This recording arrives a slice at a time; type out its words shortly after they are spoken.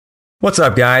What's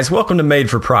up, guys? Welcome to Made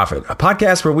for Profit, a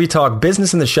podcast where we talk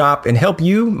business in the shop and help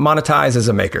you monetize as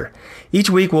a maker. Each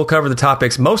week, we'll cover the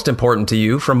topics most important to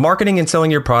you, from marketing and selling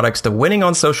your products to winning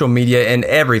on social media and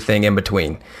everything in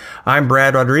between. I'm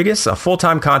Brad Rodriguez, a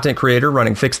full-time content creator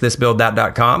running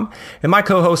FixThisBuildThat.com, and my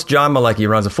co-host John Malecki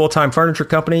runs a full-time furniture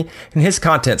company and his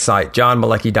content site,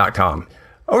 JohnMalecki.com.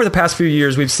 Over the past few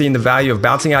years, we've seen the value of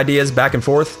bouncing ideas back and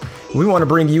forth. We want to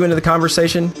bring you into the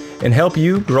conversation and help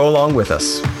you grow along with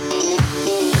us.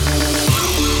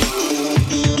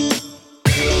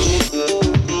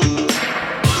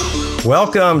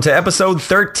 Welcome to episode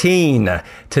 13.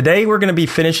 Today, we're going to be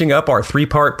finishing up our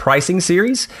three-part pricing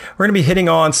series. We're going to be hitting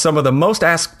on some of the most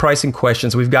asked pricing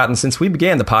questions we've gotten since we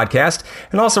began the podcast.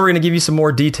 And also, we're going to give you some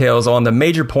more details on the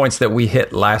major points that we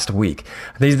hit last week.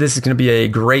 I think this is going to be a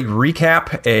great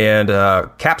recap and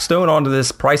capstone onto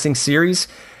this pricing series.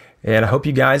 And I hope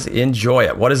you guys enjoy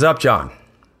it. What is up, John?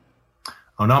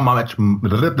 Oh, not much.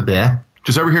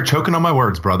 Just over here choking on my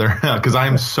words, brother, because I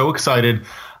am so excited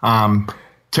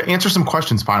to answer some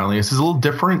questions finally. This is a little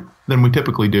different than we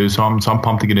typically do, so I'm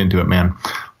pumped to get into it, man.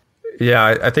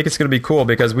 Yeah, I think it's going to be cool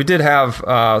because we did have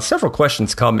several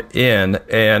questions come in,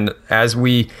 and as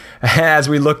we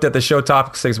looked at the show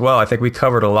topics as well, I think we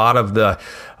covered a lot of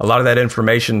that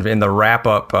information in the wrap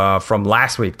up from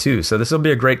last week too. So this will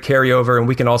be a great carryover, and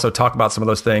we can also talk about some of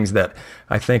those things that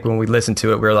I think when we listen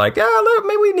to it, we're like, look,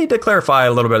 maybe we need to clarify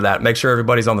a little bit of that, make sure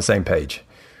everybody's on the same page.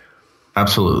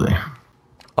 Absolutely.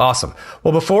 Awesome.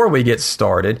 Well, before we get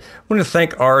started, I want to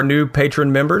thank our new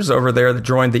patron members over there that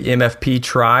joined the MFP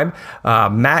tribe,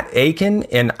 Matt Aiken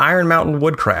and Iron Mountain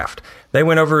Woodcraft. They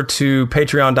went over to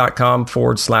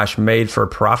patreon.com/made for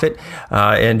profit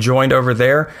and joined over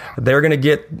there. They're going to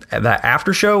get the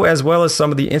after show as well as some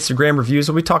of the Instagram reviews.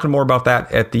 We'll be talking more about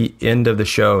that at the end of the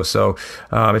show. So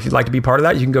if you'd like to be part of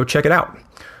that, you can go check it out.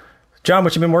 John,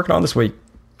 what you been working on this week?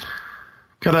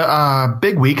 Got a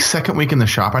big week, second week in the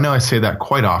shop. I know I say that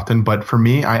quite often, but for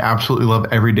me, I absolutely love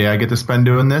every day I get to spend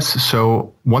doing this.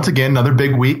 So once again, another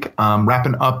big week,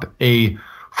 wrapping up a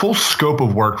full scope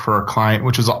of work for our client,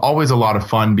 which is always a lot of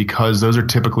fun because those are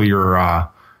typically your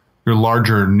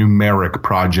larger numeric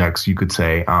projects, you could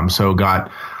say. So got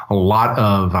a lot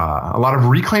of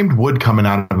reclaimed wood coming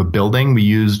out of a building. We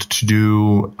used to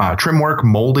do trim work,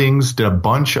 moldings, did a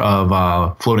bunch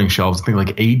of floating shelves. I think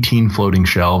like 18 floating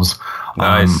shelves.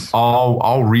 Nice.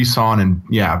 All resawn and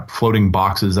floating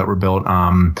boxes that were built.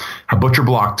 A butcher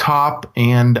block top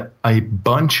and a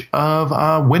bunch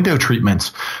of window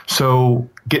treatments. So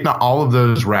getting all of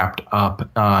those wrapped up.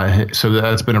 So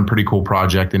that's been a pretty cool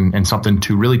project and something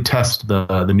to really test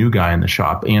the new guy in the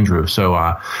shop, Andrew. So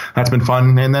that's been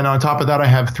fun. And then on top of that, I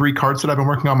have 3 carts that I've been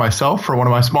working on myself for one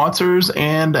of my sponsors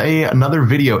and another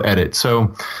video edit.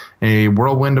 So a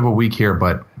whirlwind of a week here,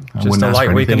 but just a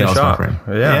light week in the shop.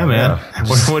 Yeah, man. Yeah.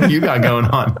 What do you got going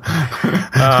on?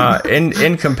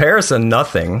 In comparison,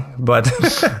 nothing. But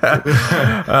so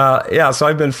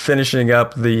I've been finishing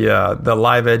up the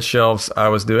live edge shelves I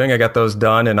was doing. I got those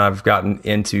done, and I've gotten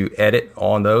into edit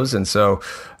on those, and so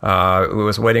we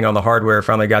was waiting on the hardware.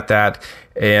 Finally got that,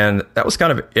 and that was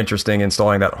kind of interesting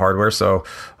installing that hardware. So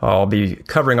I'll be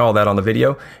covering all that on the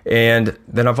video, and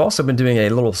then I've also been doing a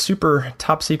little super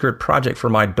top secret project for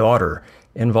my daughter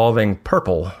involving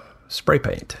purple spray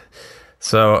paint.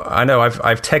 So I know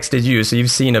I've texted you, so you've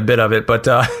seen a bit of it, but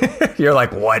you're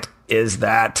like, what is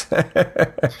that?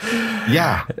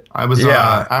 Yeah, I was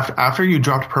after you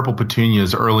dropped purple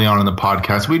petunias early on in the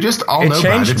podcast. We just all know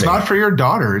that it's not for your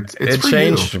daughter. It's for you. It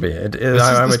changed me.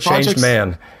 I'm a changed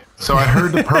man. So I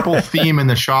heard the purple theme in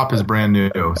the shop is brand new.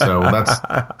 So that's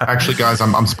actually, guys,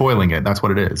 I'm spoiling it. That's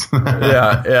what it is.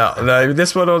 Yeah.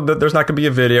 This one, there's not going to be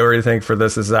a video or anything for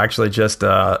this. This is actually just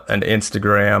an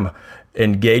Instagram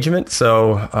engagement.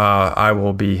 So I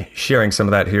will be sharing some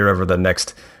of that here over the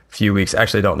next few weeks.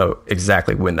 Actually, I don't know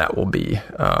exactly when that will be.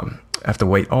 I have to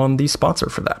wait on the sponsor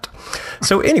for that.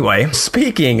 So anyway,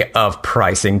 speaking of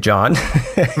pricing, John,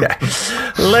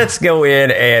 let's go in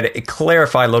and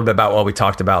clarify a little bit about what we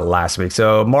talked about last week.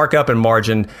 So markup and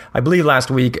margin. I believe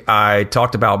last week I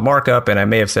talked about markup and I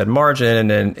may have said margin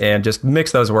and just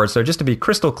mix those words. So just to be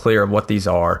crystal clear of what these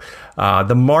are,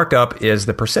 the markup is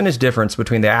the percentage difference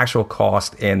between the actual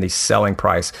cost and the selling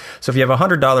price. So if you have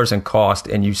 $100 in cost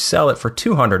and you sell it for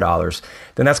 $200,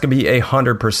 then that's going to be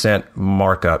 100%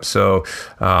 markup. So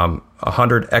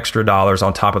 $100 extra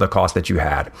on top of the cost that you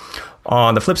had.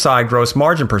 On the flip side, gross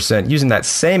margin percent, using that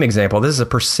same example, this is a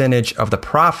percentage of the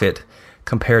profit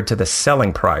compared to the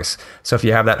selling price. So if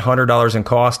you have that $100 in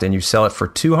cost and you sell it for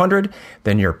 $200,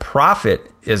 then your profit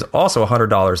is also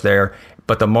 $100 there,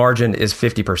 but the margin is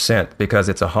 50% because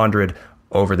it's 100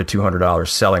 over the $200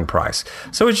 selling price.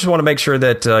 So we just want to make sure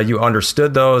that you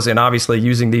understood those. And obviously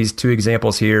using these two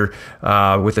examples here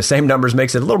with the same numbers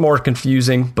makes it a little more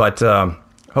confusing, but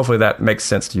hopefully that makes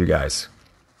sense to you guys.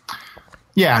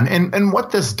 Yeah, and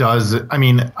what this does, I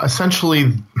mean,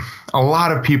 essentially, a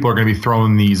lot of people are going to be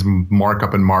throwing these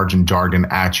markup and margin jargon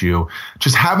at you.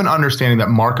 Just have an understanding that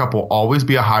markup will always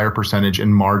be a higher percentage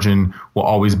and margin will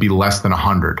always be less than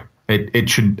 100. It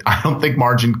should. I don't think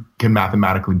margin can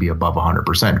mathematically be above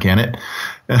 100%, can it?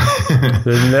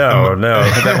 No.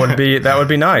 That would be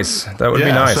nice. That would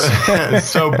be nice.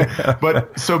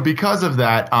 So because of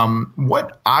that,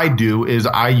 what I do is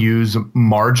I use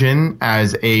margin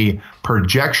as a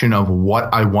projection of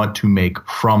what I want to make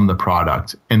from the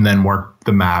product, and then work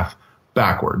the math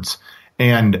backwards.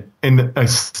 And in I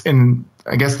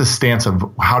guess the stance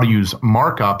of how to use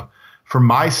markup for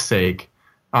my sake,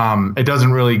 it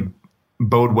doesn't really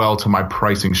bode well to my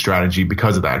pricing strategy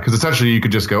because of that. Because essentially you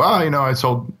could just go, I'm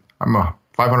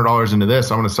 $500 into this,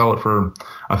 I'm going to sell it for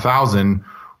 $1,000.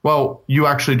 Well, you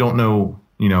actually don't know,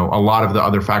 a lot of the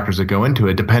other factors that go into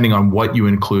it, depending on what you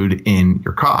include in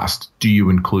your cost. Do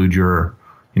you include your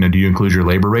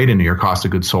labor rate into your cost of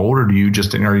goods sold, or are you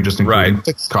just including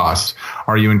fixed costs?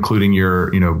 Are you including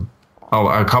your,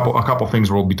 a couple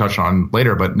things we'll be touching on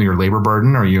later, but your labor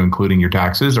burden, are you including your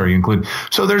taxes?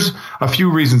 So there's a few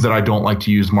reasons that I don't like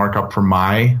to use markup for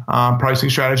my pricing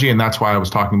strategy. And that's why I was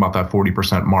talking about that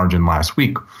 40% margin last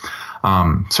week.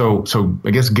 So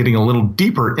I guess getting a little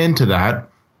deeper into that,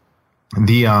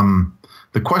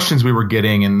 the questions we were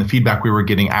getting and the feedback we were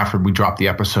getting after we dropped the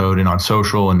episode and on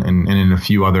social and in a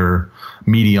few other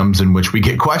mediums in which we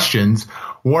get questions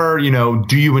were,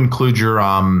 do you include your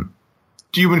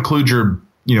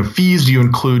fees? Do you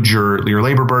include your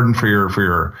labor burden for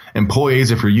your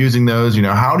employees if you're using those?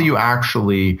 How do you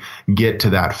actually get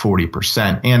to that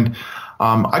 40%? And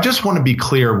I just want to be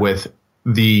clear with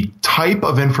the type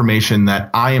of information that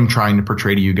I am trying to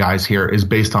portray to you guys here is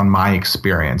based on my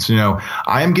experience.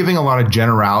 I am giving a lot of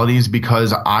generalities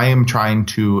because I am trying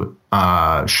to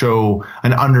show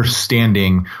an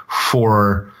understanding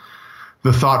for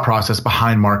the thought process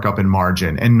behind markup and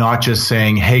margin, and not just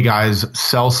saying, hey guys,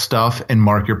 sell stuff and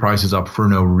mark your prices up for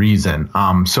no reason.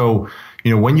 So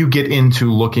when you get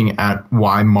into looking at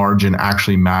why margin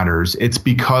actually matters, it's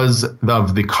because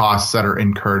of the costs that are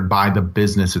incurred by the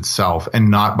business itself and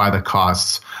not by the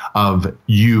costs of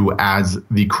you as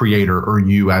the creator or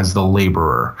you as the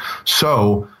laborer.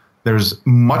 So there's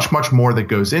much, much more that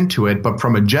goes into it. But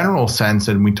from a general sense,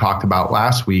 and we talked about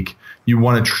last week, you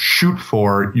want to shoot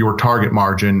for your target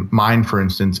margin. Mine, for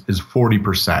instance, is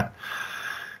 40%.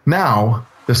 Now,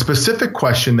 the specific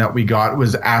question that we got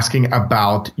was asking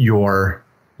about your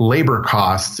labor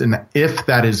costs and if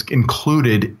that is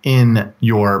included in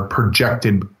your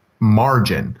projected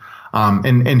margin.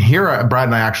 And here, Brad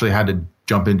and I actually had to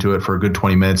jump into it for a good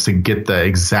 20 minutes to get the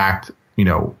exact,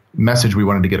 message we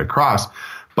wanted to get across.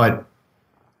 But,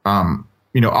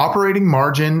 operating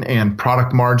margin and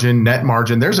product margin, net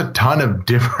margin, there's a ton of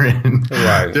different,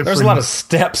 there's a lot of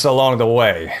steps along the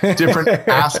way, different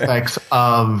aspects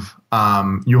of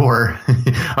your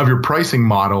pricing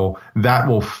model that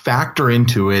will factor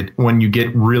into it when you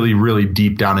get really, really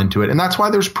deep down into it. And that's why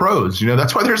there's pros,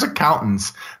 that's why there's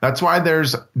accountants. That's why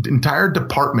there's entire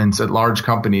departments at large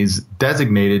companies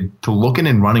designated to looking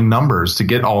and running numbers to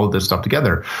get all of this stuff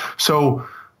together. So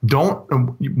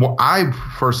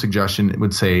first suggestion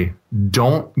would say,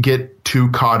 don't get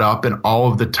too caught up in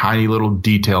all of the tiny little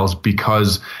details,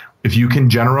 because if you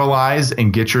can generalize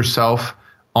and get yourself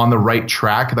on the right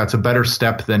track, that's a better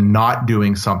step than not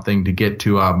doing something to get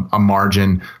to a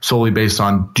margin solely based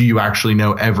on, do you actually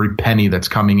know every penny that's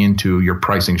coming into your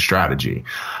pricing strategy?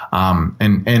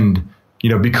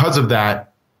 Because of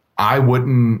that, I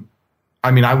wouldn't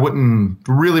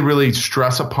really, really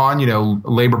stress upon,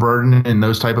 labor burden and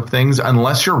those type of things,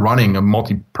 unless you're running a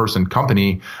multi-person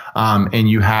company and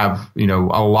you have,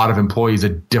 a lot of employees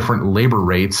at different labor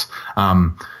rates.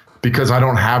 Because I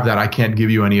don't have that, I can't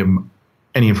give you any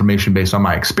information based on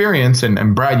my experience.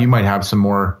 And Brad, you might have some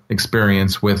more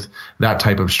experience with that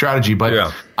type of strategy. But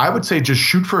yeah, I would say just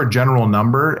shoot for a general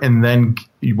number, and then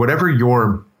whatever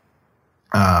your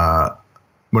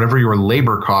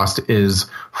labor cost is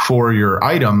for your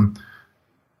item,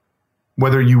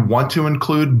 whether you want to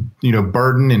include,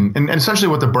 burden and essentially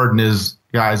what the burden is,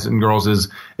 guys and girls, is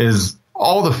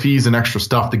all the fees and extra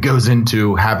stuff that goes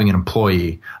into having an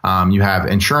employee. You have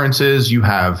insurances, you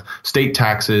have state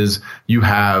taxes, you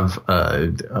have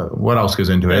what else goes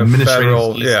into it?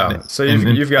 Administrative fees. So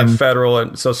you've got federal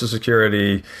and Social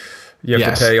Security. You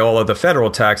have to pay all of the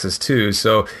federal taxes too.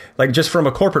 So, like, just from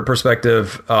a corporate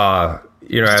perspective,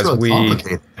 as so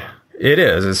complicated. It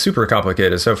is. It's super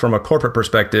complicated. So from a corporate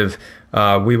perspective,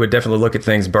 we would definitely look at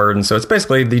things burden. So it's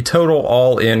basically the total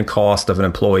all-in cost of an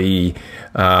employee.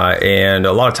 And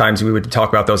a lot of times we would talk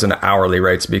about those in hourly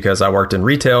rates because I worked in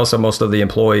retail. So most of the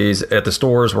employees at the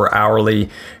stores were hourly.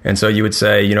 And so you would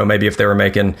say, maybe if they were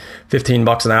making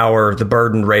 $15 an hour, the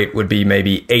burden rate would be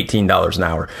maybe $18 an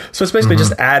hour. So it's basically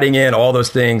just adding in all those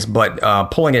things,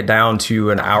 but pulling it down to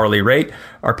an hourly rate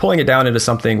or pulling it down into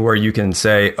something where you can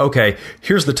say, okay,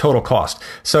 here's the total cost.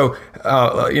 So,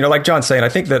 like John's saying, I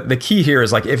think that the key here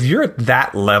is like, if you're at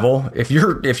that level, if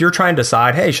you're trying to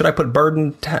decide, hey, should I put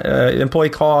burden employee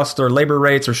cost or labor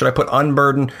rates, or should I put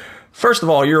unburden? First of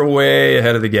all, you're way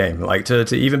ahead of the game, like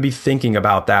to even be thinking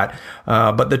about that.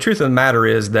 But the truth of the matter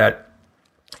is that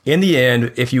in the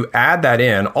end, if you add that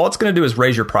in, all it's going to do is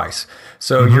raise your price.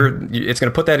 So it's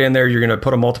going to put that in there. You're going to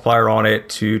put a multiplier on it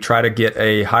to try to get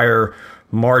a higher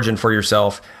margin for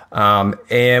yourself.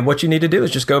 And what you need to do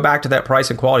is just go back to that price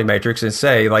and quality matrix and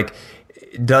say, like,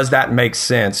 does that make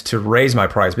sense to raise my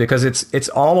price? Because it's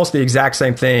almost the exact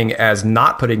same thing as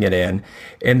not putting it in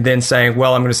and then saying,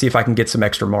 well, I'm going to see if I can get some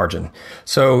extra margin.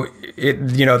 So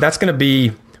that's going to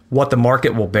be what the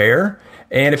market will bear.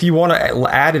 And if you want to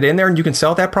add it in there and you can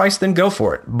sell at that price, then go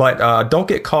for it. But don't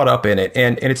get caught up in it.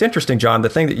 And it's interesting, John, the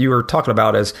thing that you were talking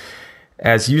about is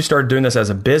as you started doing this as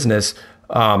a business,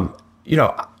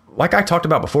 like I talked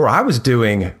about before,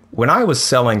 when I was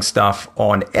selling stuff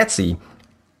on Etsy,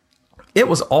 it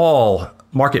was all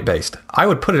market-based. I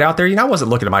would put it out there. I wasn't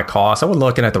looking at my costs. I wasn't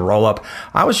looking at the roll-up.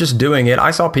 I was just doing it.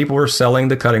 I saw people were selling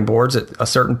the cutting boards at a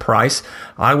certain price.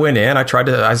 I went in. I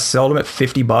sold them at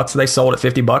 $50. They sold at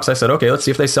 $50. I said, okay, let's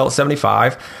see if they sell at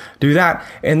 $75. Do that.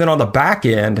 And then on the back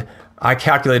end, I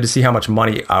calculated to see how much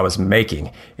money I was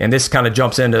making. And this kind of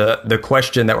jumps into the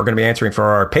question that we're going to be answering for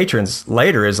our patrons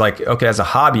later is like, okay, as a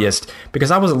hobbyist,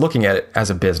 because I wasn't looking at it as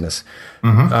a business.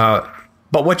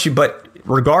 But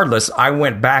regardless, I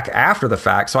went back after the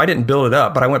fact. So I didn't build it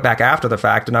up, but I went back after the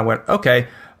fact and I went, okay,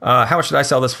 how much did I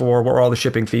sell this for? What were all the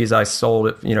shipping fees I sold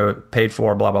it, paid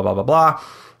for, blah, blah, blah, blah, blah.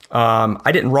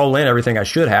 I didn't roll in everything I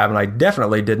should have. And I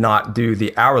definitely did not do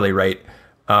the hourly rate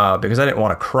because I didn't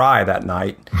want to cry that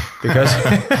night because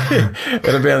it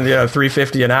would have been,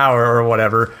 $3.50 an hour or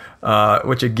whatever,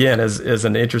 which again is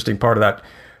an interesting part of that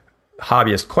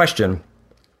hobbyist question.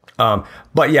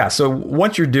 But yeah, so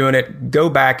once you're doing it, go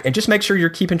back and just make sure you're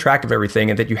keeping track of everything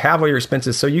and that you have all your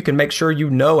expenses so you can make sure you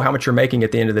know how much you're making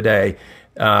at the end of the day.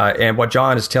 And what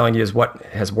John is telling you is what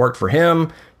has worked for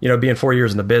him, being 4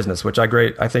 years in the business, which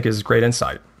I think is great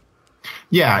insight.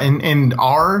 Yeah, and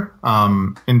our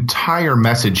entire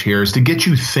message here is to get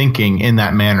you thinking in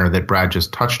that manner that Brad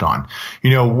just touched on.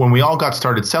 When we all got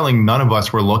started selling, none of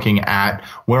us were looking at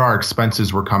where our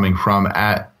expenses were coming from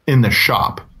in the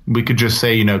shop. We could just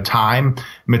say, time,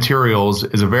 materials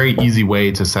is a very easy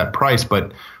way to set price.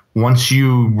 But once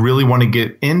you really want to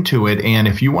get into it, and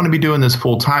if you want to be doing this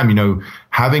full time,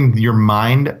 having your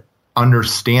mind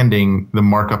understanding the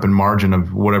markup and margin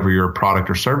of whatever your product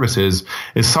or service is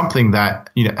something that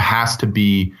has to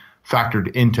be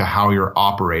factored into how you're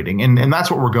operating. And that's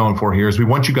what we're going for here is we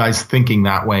want you guys thinking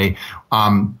that way.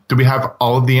 Do we have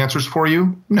all of the answers for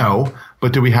you? No.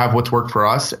 But do we have what's worked for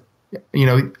us?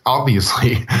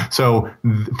 Obviously. So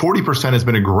 40% has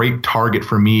been a great target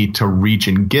for me to reach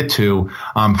and get to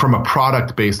from a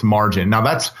product-based margin. Now,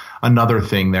 that's another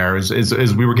thing there is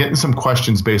we were getting some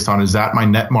questions based on, is that my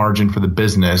net margin for the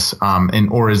business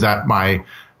or is that my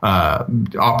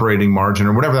operating margin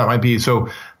or whatever that might be. So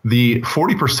the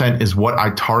 40% is what I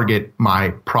target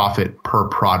my profit per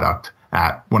product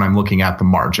at when I'm looking at the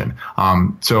margin.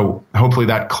 So hopefully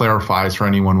that clarifies for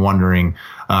anyone wondering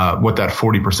what that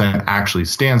 40% actually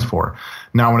stands for.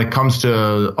 Now, when it comes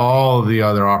to all the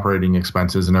other operating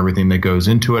expenses and everything that goes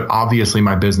into it, obviously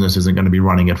my business isn't going to be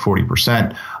running at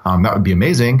 40%. That would be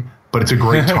amazing, but it's a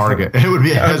great target. It would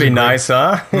be, that would be nice,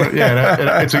 huh?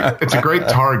 Yeah, it's a great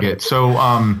target.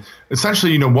 So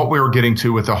essentially, what we were getting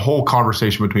to with the whole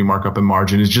conversation between markup and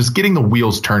margin is just getting the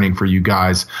wheels turning for you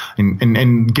guys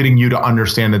and getting you to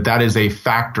understand that is a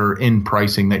factor in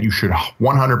pricing that you should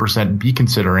 100% be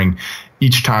considering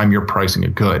each time you're pricing a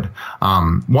good.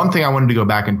 One thing I wanted to go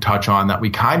back and touch on that we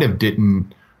kind of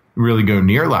didn't really go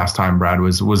near last time, Brad,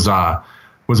 was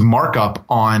markup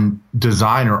on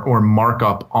design or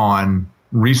markup on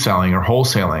reselling or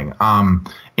wholesaling.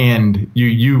 And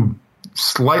you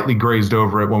slightly grazed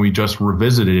over it when we just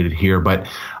revisited it here. But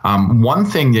one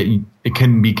thing that it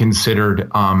can be considered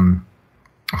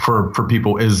for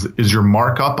people is your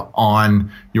markup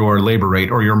on your labor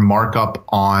rate or your markup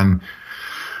on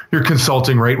your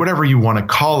consulting rate, whatever you want to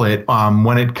call it,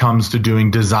 when it comes to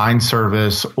doing design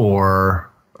service or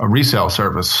a resale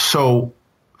service. So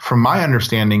from my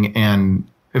understanding, and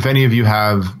if any of you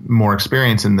have more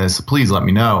experience in this, please let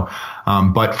me know.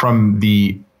 But from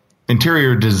the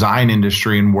interior design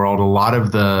industry and world, a lot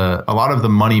of the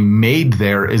money made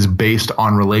there is based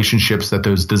on relationships that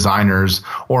those designers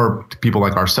or people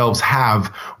like ourselves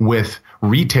have with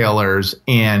retailers,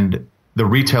 and the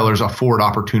retailers afford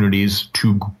opportunities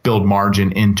to build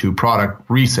margin into product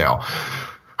resale.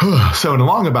 So in a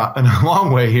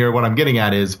long way here, what I'm getting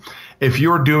at is, if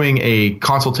you're doing a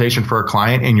consultation for a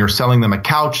client and you're selling them a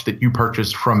couch that you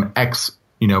purchased from X,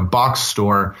 box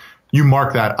store, you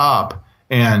mark that up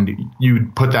and you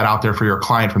put that out there for your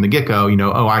client from the get-go.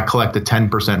 I collect a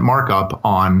 10% markup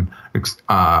on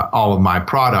all of my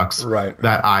products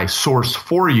that I source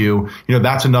for you.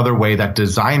 That's another way that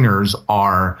designers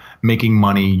are making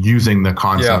money using the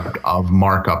concept of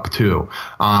markup too.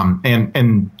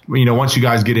 And once you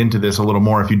guys get into this a little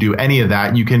more, if you do any of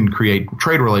that, you can create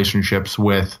trade relationships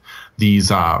with these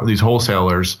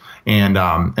wholesalers, and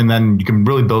then you can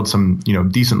really build some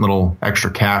decent little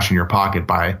extra cash in your pocket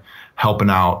by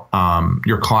helping out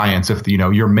your clients. If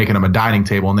you're making them a dining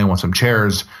table and they want some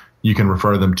chairs, you can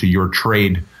refer them to your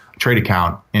trade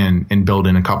account and build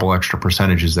in a couple extra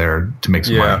percentages there to make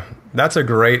some money. That's a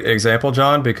great example,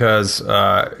 John, because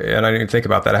and I didn't think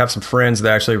about that. I have some friends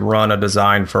that actually run a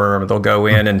design firm. They'll go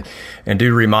in and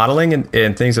do remodeling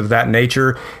and things of that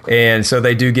nature, and so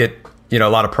they do get a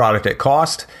lot of product at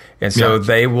cost. And so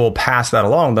they will pass that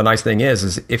along. The nice thing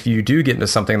is if you do get into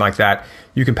something like that,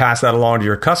 you can pass that along to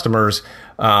your customers.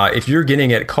 If you're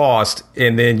getting it at cost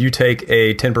and then you take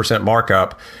a 10%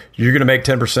 markup, you're going to make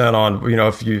 10% on,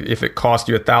 if it cost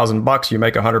you $1,000, you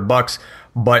make $100,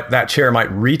 but that chair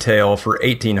might retail for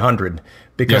 $1,800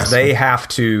 because they have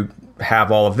to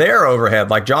have all of their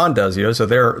overhead like John does, so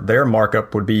their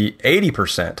markup would be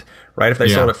 80%. Right, if they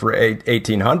sold it for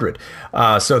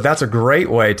 $1,800, so that's a great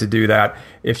way to do that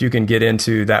if you can get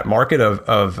into that market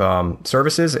of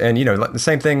services, and the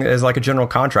same thing as like a general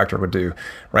contractor would do,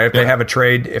 right? If they have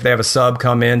if they have a sub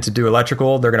come in to do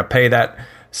electrical, they're going to pay that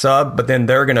sub, but then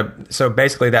so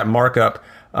basically that markup,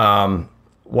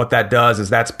 what that does is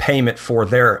that's payment for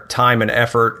their time and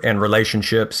effort and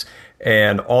relationships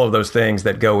and all of those things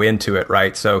that go into it,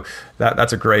 right? So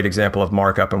that's a great example of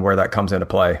markup and where that comes into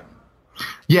play.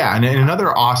 Yeah, and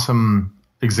another awesome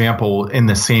example in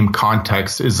the same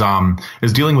context is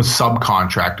dealing with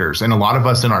subcontractors. And a lot of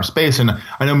us in our space, and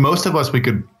I know most of us, we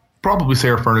could probably say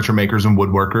are furniture makers and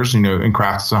woodworkers, and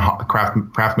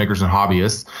craft makers and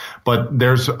hobbyists. But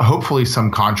there's hopefully some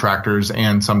contractors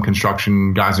and some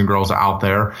construction guys and girls out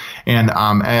there. And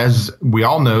as we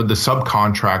all know, the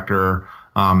subcontractor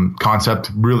concept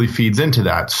really feeds into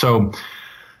that. So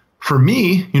for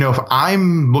me, if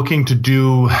I'm looking to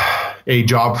do a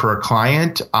job for a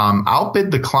client, I'll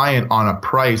bid the client on a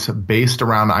price based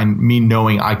around me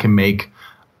knowing I can make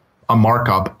a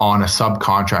markup on a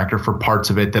subcontractor for parts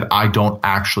of it that I don't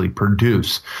actually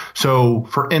produce. So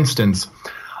for instance,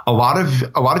 a lot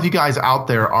of you guys out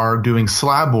there are doing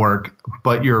slab work,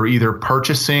 but you're either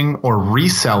purchasing or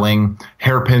reselling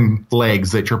hairpin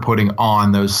legs that you're putting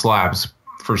on those slabs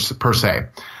per se.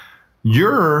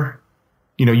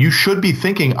 You should be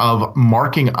thinking of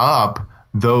marking up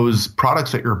those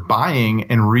products that you're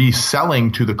buying and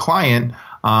reselling to the client,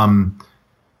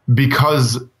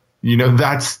 because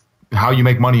that's how you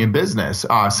make money in business.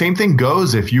 Same thing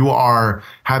goes if you are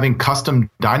having custom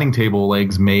dining table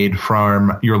legs made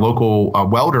from your local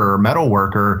welder or metal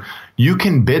worker. You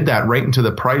can bid that right into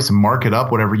the price and mark it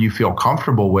up whatever you feel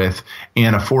comfortable with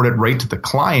and afford it right to the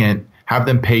client. Have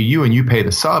them pay you and you pay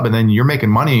the sub, and then you're making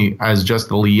money as just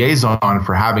the liaison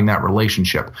for having that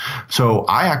relationship. So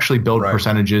I actually build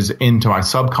percentages into my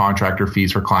subcontractor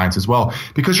fees for clients as well,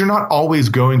 because you're not always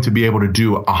going to be able to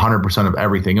do 100% of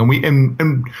everything.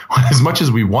 And as much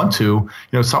as we want to,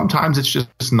 sometimes it's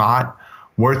just not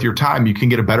worth your time. You can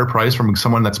get a better price from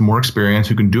someone that's more experienced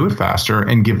who can do it faster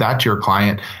and give that to your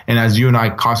client. And as you and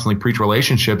I constantly preach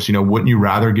relationships, wouldn't you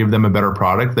rather give them a better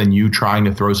product than you trying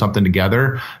to throw something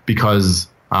together because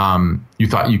you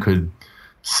thought you could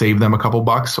save them a couple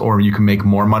bucks or you can make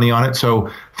more money on it? So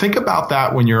think about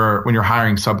that when you're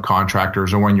hiring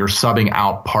subcontractors or when you're subbing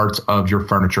out parts of your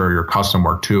furniture or your custom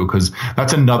work too, because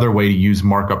that's another way to use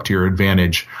markup to your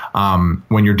advantage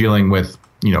when you're dealing with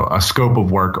a scope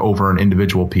of work over an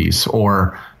individual piece,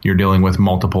 or you're dealing with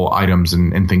multiple items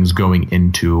and things going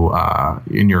into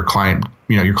in your client,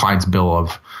 your client's bill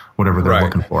of whatever they're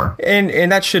looking for.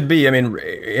 And that should be,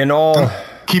 in all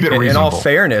keep it reasonable. In all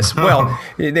fairness, well,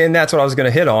 and that's what I was going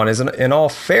to hit on is in all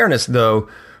fairness, though,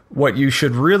 what you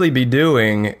should really be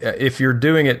doing, if you're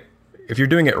doing it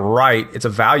right, it's a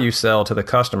value sell to the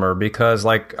customer, because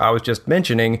like I was just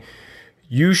mentioning,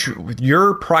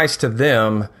 your price to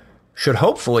them should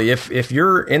hopefully, if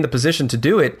you're in the position to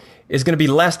do it, is going to be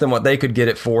less than what they could get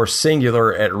it for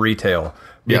singular at retail.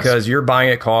 Because you're buying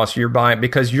at cost,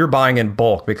 because you're buying in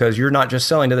bulk, because you're not just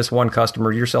selling to this one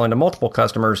customer, you're selling to multiple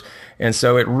customers. And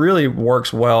so it really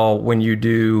works well when you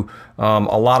do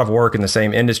a lot of work in the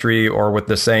same industry or with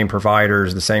the same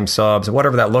providers, the same subs,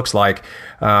 whatever that looks like.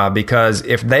 Because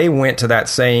if they went to that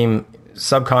same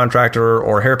subcontractor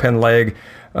or hairpin leg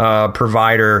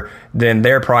provider, then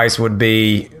their price would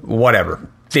be whatever,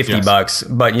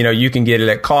 $50, but you can get it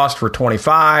at cost for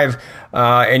 25,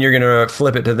 and you're going to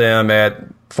flip it to them at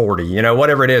 40,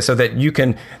 whatever it is, so that you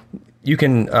can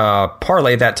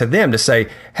parlay that to them to say,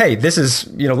 hey, this is,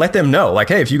 let them know, like,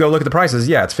 hey, if you go look at the prices,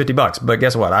 it's $50, but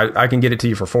guess what? I can get it to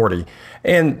you for 40.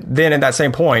 And then at that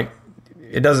same point,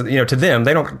 it doesn't, to them,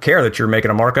 they don't care that you're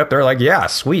making a markup. They're like, yeah,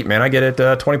 sweet, man, I get it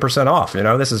 20% off.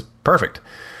 This is perfect.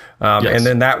 And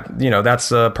then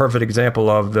that's a perfect example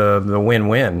of the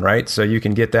win-win, right? So you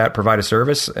can get that, provide a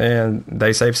service, and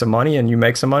they save some money, and you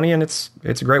make some money, and it's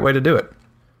a great way to do it.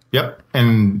 Yep,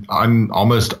 and I'm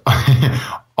almost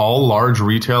all large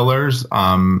retailers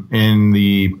in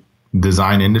the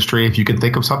design industry. If you can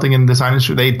think of something in the design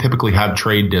industry, they typically have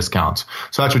trade discounts.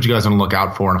 So that's what you guys want to look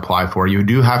out for and apply for. You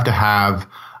do have to have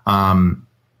an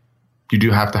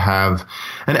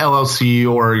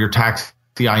LLC or your tax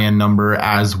EIN number,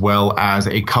 as well as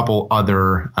a couple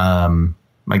other I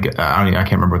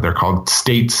can't remember what they're called,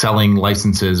 state selling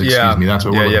licenses. Excuse me, that's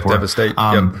what we're looking for. You have to have a state.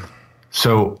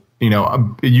 So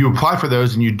you apply for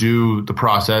those and you do the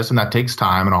process, and that takes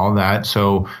time and all of that.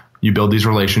 So you build these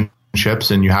relationships,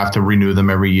 and you have to renew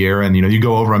them every year. And you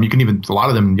go over them. You can even, a lot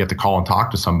of them you have to call and talk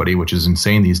to somebody, which is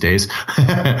insane these days.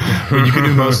 But you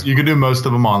can do most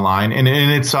of them online, and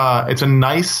it's a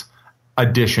nice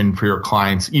addition for your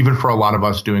clients, even for a lot of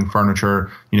us doing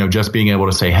furniture, just being able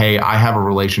to say, hey, I have a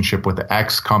relationship with the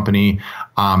X company.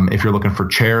 If you're looking for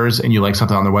chairs and you like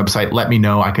something on their website, let me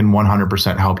know. I can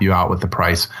 100% help you out with the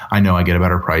price. I know I get a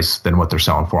better price than what they're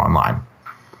selling for online.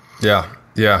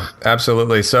 Yeah,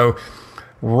 absolutely. So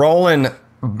rolling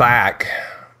back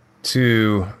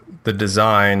to the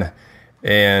design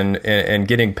and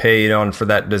getting paid for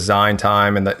that design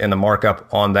time and the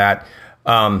markup on that.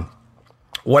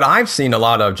 What I've seen a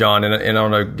lot of, John, and I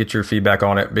want to get your feedback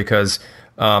on it, because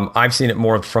I've seen it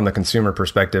more from the consumer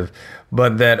perspective,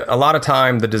 but that a lot of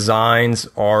time the designs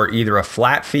are either a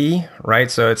flat fee, right?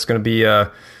 So it's going to be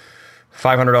a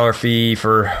 $500 fee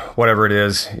for whatever it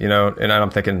is, and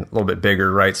I'm thinking a little bit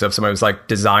bigger, right? So if somebody was like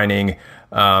designing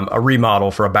a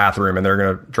remodel for a bathroom and they're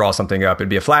going to draw something up, it'd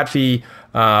be a flat fee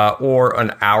or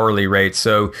an hourly rate.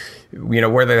 So,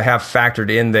 where they have factored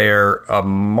in there a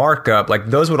markup, like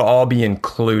those would all be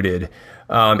included.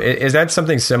 Is that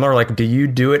something similar? Like, do you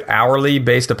do it hourly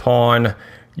based upon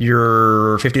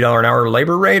your $50 an hour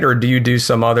labor rate, or do you do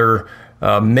some other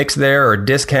mix there, or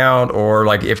discount, or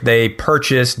like if they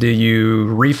purchase, do you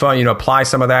refund, apply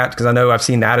some of that? Because I know I've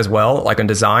seen that as well. Like in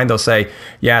design, they'll say,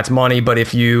 yeah, it's money, but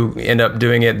if you end up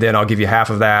doing it, then I'll give you half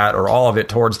of that or all of it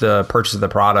towards the purchase of the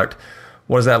product.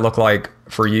 What does that look like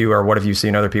for you, or what have you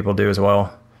seen other people do as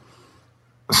well?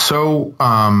 So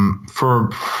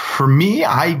for me,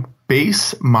 I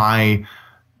base my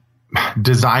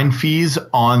design fees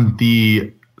on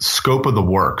the scope of the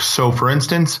work. So for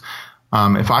instance,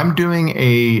 if I'm doing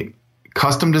a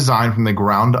custom design from the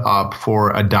ground up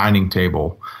for a dining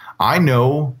table, I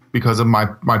know, because of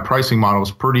my pricing model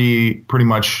is pretty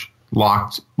much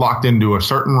locked into a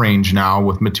certain range now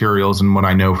with materials and what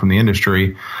I know from the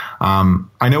industry.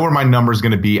 I know where my number is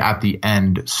going to be at the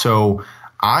end. So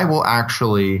I will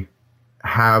actually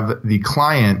have the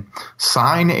client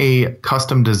sign a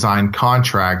custom design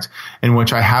contract in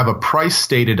which I have a price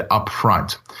stated up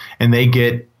front, and they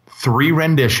get 3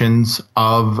 renditions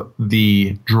of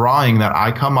the drawing that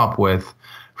I come up with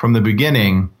from the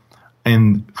beginning.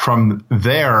 And from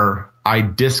there, I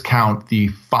discount the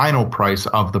final price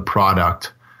of the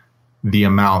product, the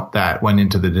amount that went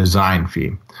into the design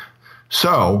fee.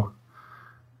 So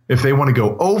if they want to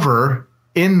go over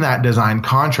in that design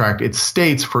contract, it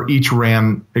states for each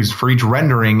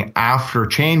rendering after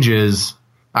changes,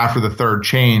 after the third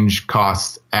change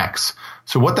costs X.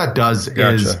 So what that does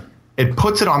is it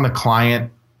puts it on the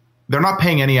client. They're not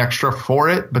paying any extra for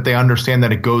it, but they understand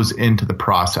that it goes into the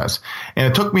process. And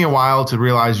it took me a while to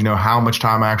realize, how much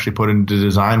time I actually put into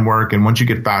design work. And once you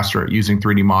get faster at using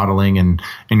 3D modeling and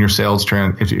your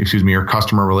your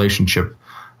customer relationship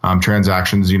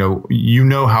transactions, you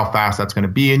know how fast that's going to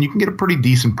be, and you can get a pretty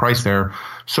decent price there.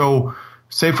 So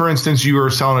say for instance, you are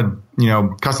selling a,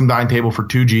 custom dining table for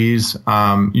 2 Gs.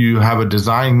 You have a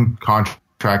design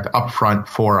contract up front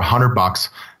for $100.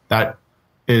 That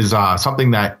is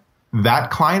something that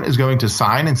client is going to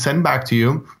sign and send back to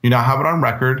you. You now have it on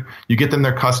record. You get them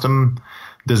their custom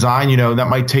design, that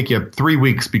might take you 3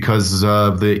 weeks because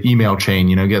of the email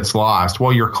chain, gets lost.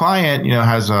 Well, your client,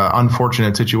 has an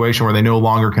unfortunate situation where they no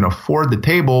longer can afford the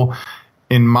table.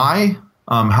 In my,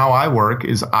 how I work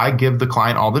is I give the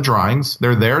client all the drawings.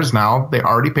 They're theirs now. They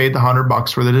already paid the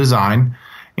 $100 for the design.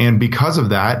 And because of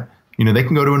that, they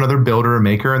can go to another builder or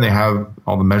maker and they have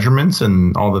all the measurements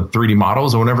and all the 3D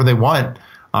models or whatever they want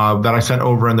that I sent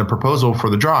over in the proposal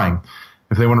for the drawing.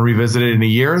 If they want to revisit it in a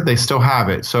year, they still have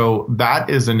it. So that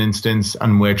is an instance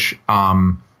in which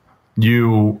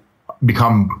you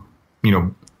become,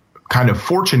 kind of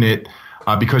fortunate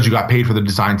because you got paid for the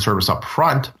design service up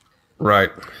front. Right.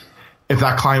 If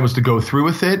that client was to go through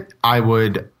with it, I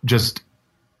would just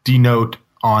denote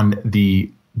on the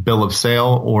bill of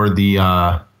sale or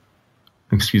their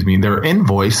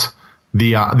invoice,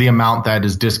 the amount that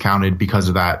is discounted because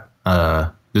of that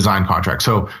design contract.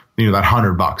 So, that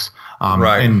 $100.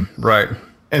 Right.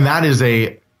 And that is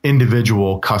a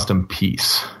individual custom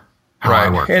piece. Right.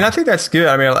 And I think that's good.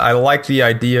 I mean, I like the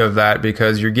idea of that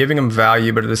because you're giving them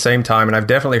value, but at the same time, and I've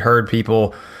definitely heard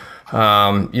people,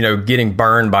 getting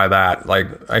burned by that.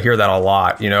 Like I hear that a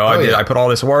lot, I put all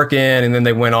this work in and then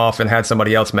they went off and had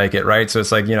somebody else make it. Right. So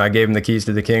it's like, I gave them the keys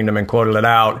to the kingdom and quoted it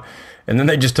out. And then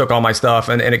they just took all my stuff.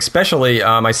 And especially,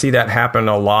 I see that happen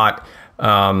a lot,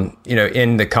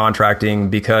 in the contracting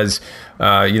because,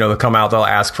 they'll come out, they'll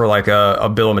ask for like a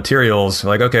bill of materials,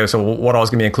 like, okay, so what all is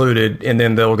going to be included? And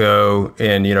then they'll go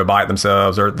and, buy it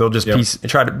themselves, or they'll just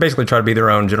try to be their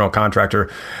own general contractor.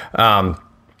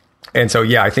 And so,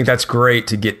 I think that's great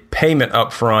to get payment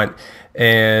up front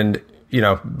and,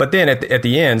 but then at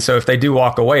the end, so if they do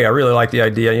walk away, I really like the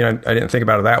idea, I didn't think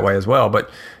about it that way as well, but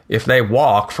if they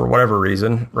walk for whatever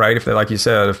reason, right? If they, like you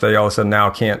said, if they all of a sudden now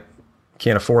can't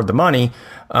afford the money,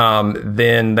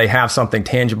 then they have something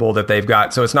tangible that they've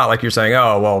got. So it's not like you're saying,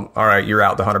 oh, well, all right, you're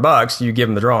out the $100. You give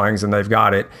them the drawings and they've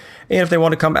got it. And if they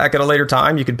want to come back at a later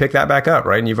time, you could pick that back up,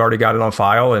 right? And you've already got it on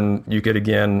file and you could,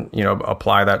 again,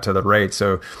 apply that to the rate.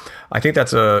 So I think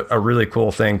that's a really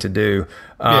cool thing to do.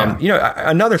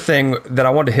 Another thing that I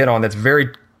wanted to hit on that's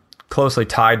very closely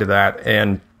tied to that,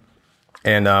 and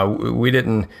we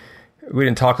didn't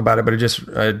talk about it, but it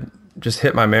just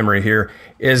hit my memory here,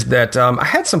 is that I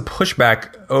had some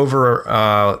pushback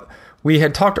over, we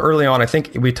had talked early on, I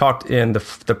think we talked in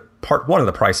the part one of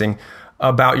the pricing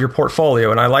about your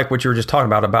portfolio, and I like what you were just talking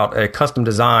about a custom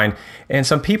design, and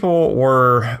some people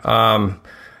were,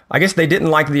 I guess they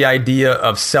didn't like the idea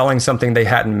of selling something they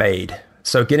hadn't made.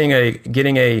 So getting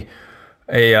a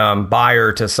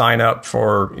buyer to sign up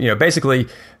for, basically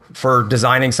for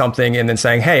designing something and then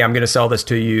saying, hey, I'm going to sell this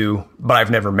to you, but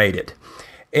I've never made it.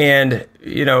 And,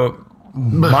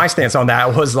 my stance on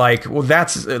that was like, well,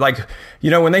 that's like,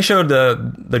 when they showed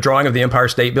the drawing of the Empire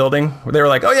State Building, they were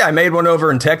like, oh yeah, I made one over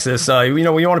in Texas. We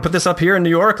want to put this up here in New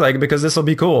York, like, because this will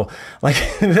be cool. Like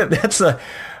that's a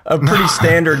pretty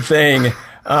standard thing.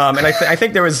 And I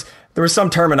think there was some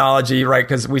terminology, right?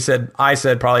 Because I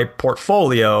said probably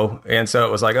portfolio. And so it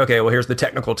was like, okay, well, here's the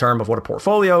technical term of what a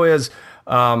portfolio is,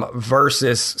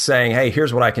 versus saying, hey,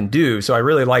 here's what I can do. So I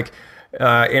really like,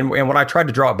 and what I tried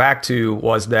to draw it back to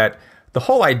was that the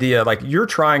whole idea, like you're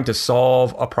trying to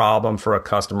solve a problem for a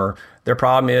customer. Their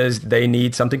problem is they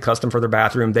need something custom for their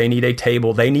bathroom. They need a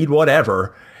table. They need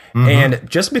whatever. Mm-hmm. And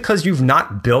just because you've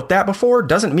not built that before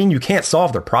doesn't mean you can't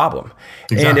solve their problem.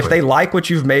 Exactly. And if they like what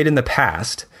you've made in the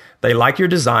past, they like your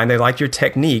design, they like your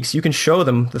techniques, you can show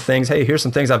them the things, hey, here's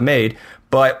some things I've made.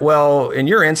 But, well, in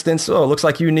your instance, it looks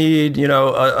like you need,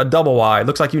 a double wide.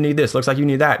 Looks like you need this. Looks like you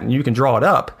need that. And you can draw it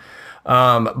up.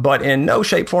 But in no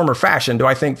shape, form, or fashion do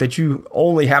I think that you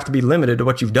only have to be limited to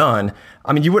what you've done.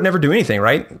 I mean, you would never do anything,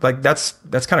 right? Like that's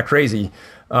kind of crazy,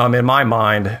 in my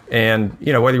mind. And,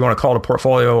 whether you want to call it a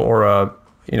portfolio or a,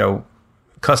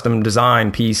 custom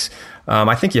design piece,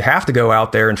 I think you have to go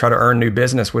out there and try to earn new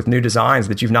business with new designs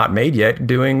that you've not made yet,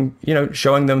 doing,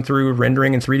 showing them through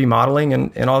rendering and 3D modeling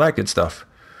and all that good stuff.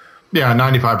 Yeah.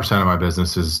 95% of my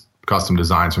business is custom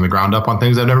designs from the ground up on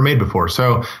things I've never made before.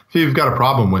 So if you've got a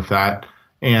problem with that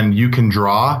and you can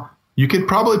draw, you could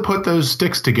probably put those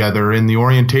sticks together in the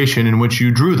orientation in which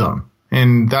you drew them.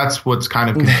 And that's what's kind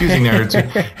of confusing there.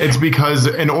 It's because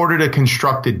in order to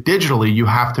construct it digitally, you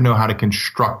have to know how to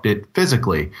construct it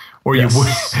physically, or yes. You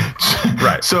would.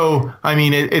 Right. So, I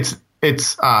mean, it's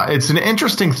an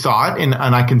interesting thought, and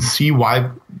I can see why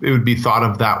it would be thought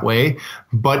of that way.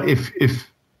 But if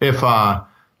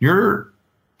you're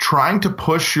trying to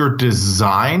push your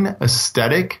design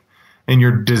aesthetic and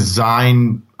your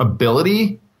design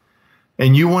ability,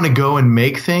 and you want to go and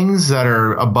make things that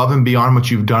are above and beyond what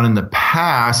you've done in the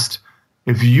past,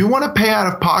 if you want to pay out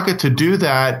of pocket to do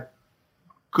that,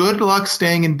 good luck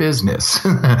staying in business,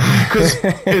 because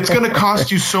it's going to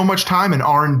cost you so much time in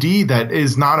R&D that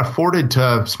is not afforded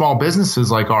to small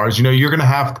businesses like ours. You know, you're going to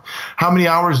have, how many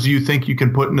hours do you think you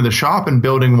can put into the shop in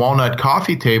building walnut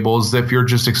coffee tables if you're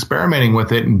just experimenting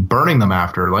with it and burning them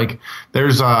after? Like,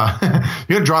 there's you got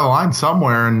to draw the line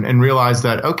somewhere and realize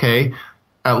that, okay,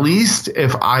 at least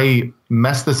if I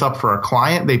mess this up for a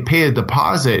client, they pay a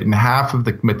deposit and half of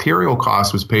the material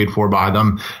cost was paid for by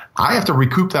them. I have to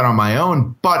recoup that on my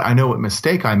own, but I know what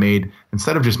mistake I made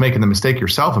instead of just making the mistake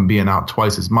yourself and being out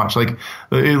twice as much. Like,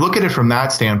 you look at it from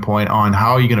that standpoint on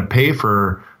how you're going to pay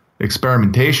for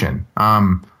experimentation. I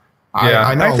know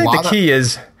I think the key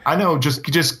is, I know, just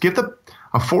get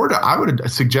I would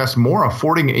suggest more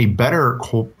affording a better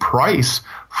price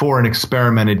for an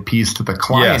experimented piece to the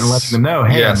client and letting them know,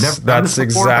 hey, I've never done this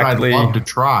before, but I'd love to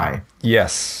try.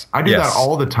 Yes. I do that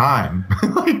all the time.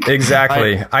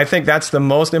 Exactly. I think that's the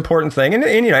most important thing.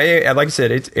 And you know, like I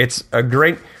said, it's a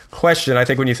great question. I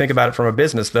think when you think about it from a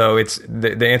business, though, it's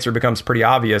the answer becomes pretty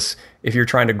obvious if you're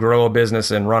trying to grow a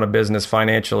business and run a business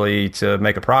financially to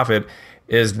make a profit,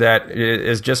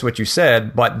 is just what you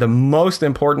said. But the most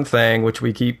important thing, which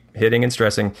we keep hitting and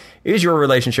stressing, is your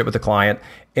relationship with the client.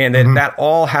 And that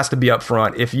all has to be up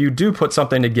front. If you do put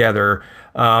something together,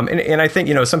 and I think,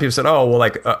 you know, some people said, oh, well,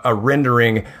 like a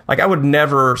rendering, like I would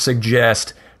never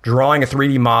suggest drawing a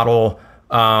 3D model,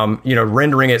 you know,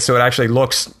 rendering it so it actually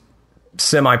looks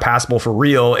semi-passable for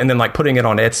real, and then like putting it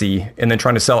on Etsy and then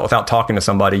trying to sell it without talking to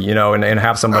somebody, you know, and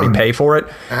have somebody pay for it.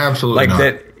 Absolutely like not.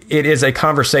 That. It is a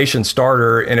conversation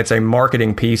starter and it's a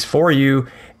marketing piece for you.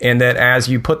 And that as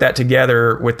you put that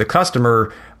together with the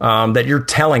customer, that you're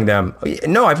telling them,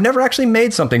 no, I've never actually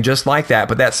made something just like that,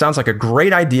 but that sounds like a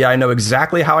great idea. I know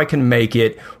exactly how I can make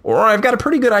it, or I've got a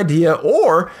pretty good idea,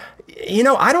 or, you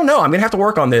know, I don't know, I'm going to have to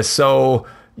work on this. So,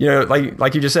 you know,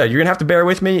 like you just said, you're going to have to bear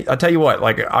with me. I'll tell you what,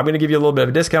 like, I'm going to give you a little bit of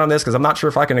a discount on this because I'm not sure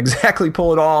if I can exactly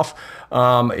pull it off.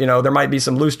 You know, there might be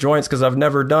some loose joints because I've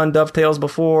never done dovetails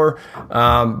before.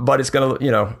 But it's going to, you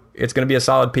know, it's going to be a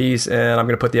solid piece and I'm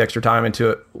going to put the extra time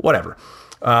into it, whatever.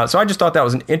 So I just thought that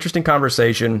was an interesting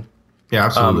conversation. Yeah,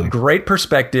 absolutely. Great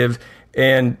perspective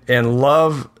and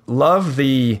love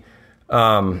the,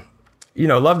 you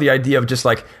know, love the idea of just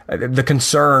like the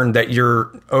concern that you're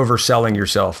overselling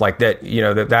yourself, like that, you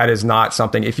know, that is not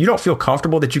something, if you don't feel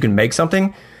comfortable that you can make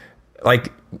something,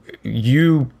 like,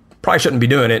 you probably shouldn't be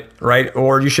doing it, right?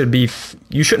 Or you shouldn't be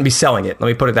selling it. Let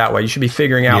me put it that way. You should be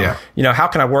figuring out, you know, how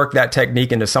can I work that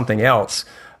technique into something else,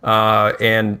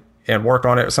 and work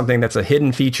on it, something that's a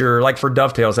hidden feature. Like for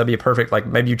dovetails, that'd be a perfect, like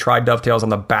maybe you try dovetails on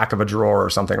the back of a drawer or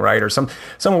something, right? Or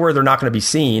somewhere where they're not going to be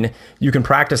seen. You can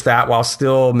practice that while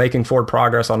still making forward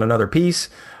progress on another piece.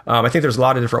 I think there's a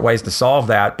lot of different ways to solve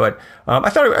that, but I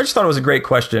just thought it was a great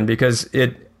question because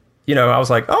it, you know, I was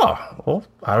like, oh, well,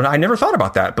 I don't know, I never thought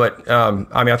about that, but I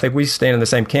mean, I think we stand in the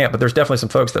same camp, but there's definitely some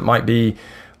folks that might be,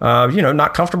 you know,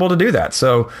 not comfortable to do that.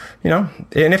 So, you know,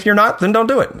 and if you're not, then don't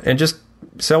do it and just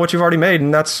sell what you've already made,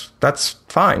 and that's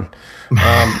fine.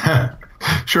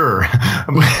 Sure.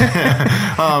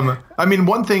 I mean,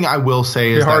 one thing I will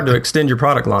say is it's hard to extend your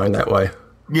product line that way.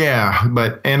 Yeah,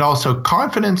 and also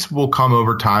confidence will come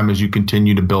over time as you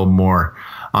continue to build more.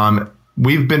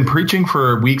 We've been preaching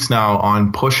for weeks now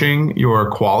on pushing your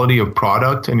quality of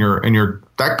product and your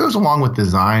that goes along with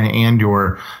design and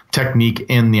your technique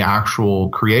in the actual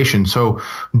creation. So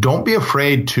don't be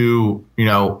afraid to, you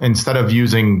know, instead of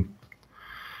using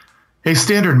a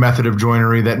standard method of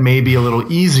joinery that may be a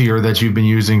little easier that you've been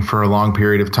using for a long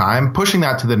period of time, pushing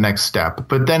that to the next step,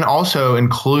 but then also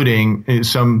including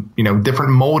some, you know,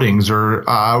 different moldings or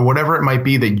whatever it might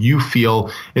be that you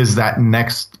feel is that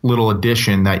next little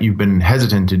addition that you've been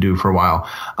hesitant to do for a while.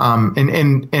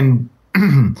 And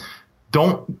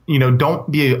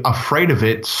don't be afraid of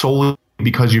it solely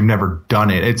because you've never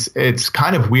done it. It's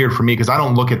kind of weird for me because I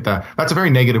don't look at that's a very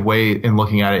negative way in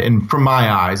looking at it. And from my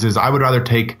eyes is I would rather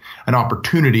take an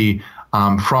opportunity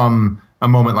from a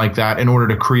moment like that in order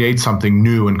to create something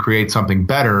new and create something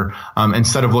better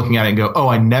instead of looking at it and go, oh,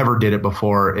 I never did it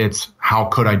before. It's how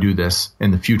could I do this in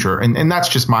the future? And that's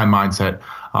just my mindset,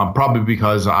 probably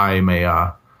because I'm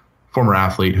a former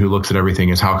athlete who looks at everything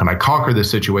as how can I conquer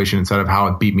this situation instead of how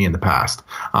it beat me in the past.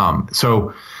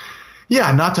 Yeah,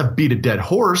 not to beat a dead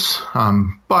horse,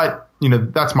 but, you know,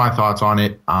 that's my thoughts on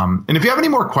it. And if you have any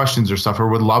more questions or stuff or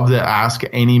would love to ask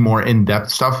any more in-depth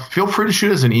stuff, feel free to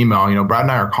shoot us an email. You know, Brad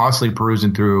and I are constantly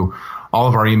perusing through all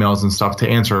of our emails and stuff to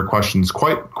answer questions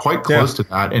quite close to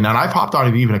that. And I've hopped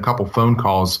on even a couple phone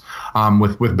calls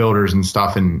with builders and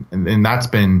stuff, and that's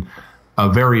been a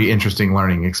very interesting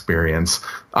learning experience.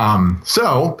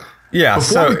 Before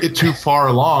we get too far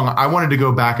along, I wanted to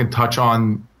go back and touch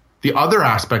on the other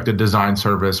aspect of design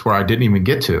service where I didn't even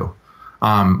get to,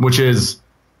 which is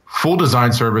full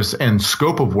design service and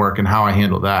scope of work and how I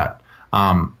handle that.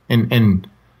 And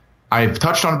I've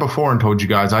touched on it before and told you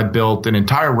guys I built an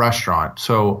entire restaurant.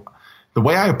 So the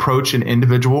way I approach an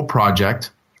individual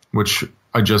project, which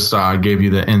I just gave you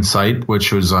the insight,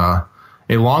 which was a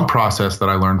long process that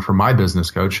I learned from my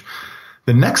business coach.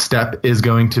 The next step is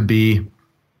going to be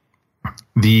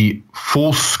the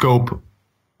full scope,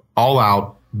 all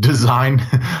out design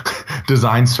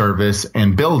service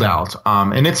and build out.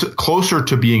 And it's closer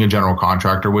to being a general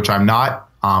contractor, which I'm not.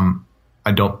 I'm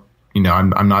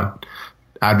not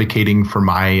advocating for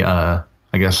my,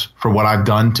 for what I've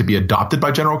done to be adopted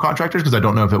by general contractors, because I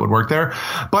don't know if it would work there.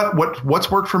 But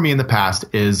what's worked for me in the past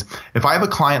is if I have a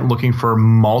client looking for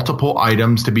multiple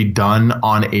items to be done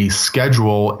on a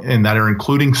schedule and that are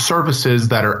including services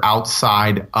that are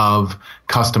outside of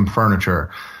custom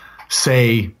furniture,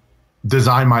 say,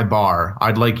 design my bar.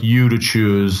 I'd like you to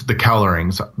choose the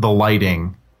colorings, the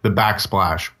lighting, the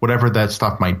backsplash, whatever that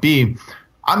stuff might be.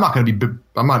 I'm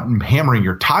not hammering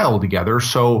your tile together.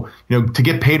 So, to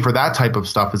get paid for that type of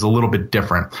stuff is a little bit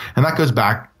different. And that goes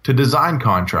back to design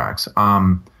contracts.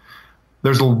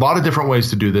 There's a lot of different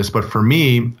ways to do this, but for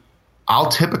me, I'll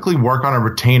typically work on a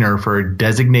retainer for a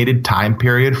designated time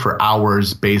period for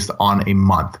hours based on a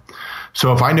month.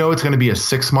 So if I know it's going to be a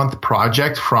 6-month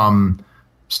project from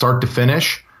start to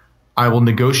finish, I will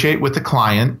negotiate with the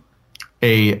client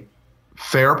a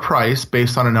fair price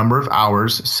based on a number of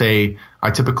hours. Say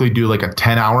I typically do like a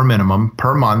 10-hour minimum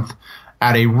per month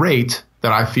at a rate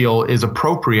that I feel is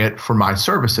appropriate for my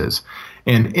services.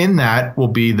 And in that will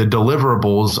be the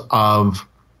deliverables of,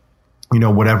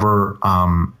 whatever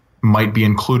might be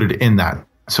included in that.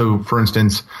 So for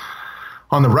instance,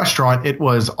 on the restaurant, it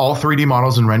was all 3D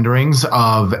models and renderings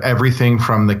of everything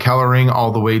from the coloring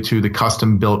all the way to the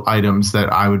custom built items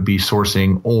that I would be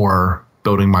sourcing or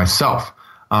building myself.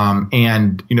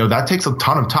 And that takes a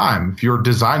ton of time. If you're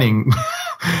designing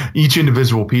each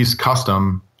individual piece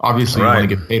custom, obviously you want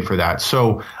to get paid for that.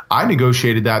 So I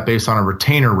negotiated that based on a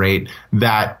retainer rate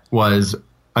that was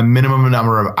a minimum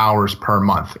number of hours per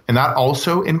month. And that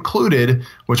also included,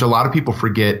 which a lot of people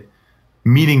forget,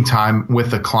 meeting time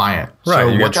with the client. Right. So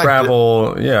you got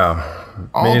travel.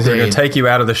 Means they're going to take you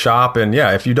out of the shop. And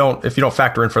if you don't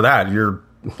factor in for that, you're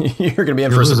going to be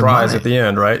in for a surprise at the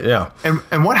end, right? Yeah.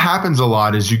 And what happens a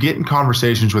lot is you get in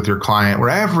conversations with your client where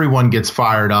everyone gets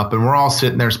fired up and we're all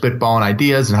sitting there spitballing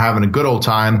ideas and having a good old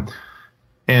time.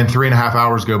 And 3.5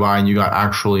 hours go by and you got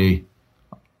actually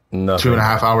nothing.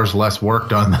 2.5 hours less work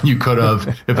done than you could have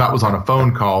if that was on a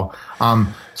phone call.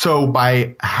 So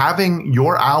by having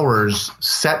your hours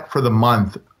set for the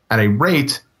month at a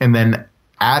rate and then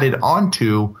added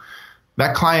onto,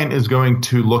 that client is going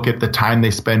to look at the time they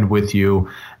spend with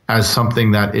you as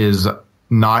something that is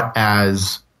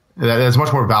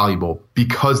much more valuable,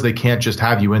 because they can't just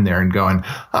have you in there and going,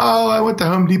 oh, I went to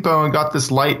Home Depot and got this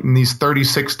light and these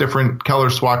 36 different color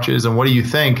swatches. And what do you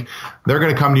think? They're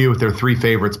going to come to you with their 3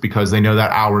 favorites because they know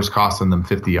that hour's costing them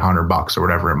 $50, $100 or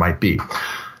whatever it might be.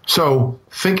 So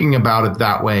thinking about it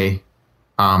that way,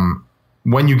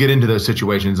 when you get into those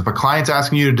situations, if a client's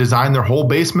asking you to design their whole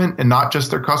basement and not just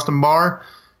their custom bar,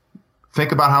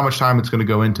 think about how much time it's going to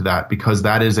go into that, because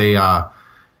that is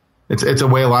it's a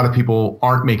way a lot of people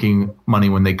aren't making money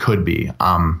when they could be.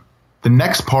 The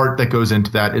next part that goes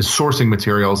into that is sourcing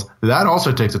materials. That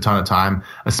also takes a ton of time,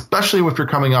 especially if you're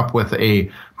coming up with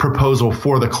a proposal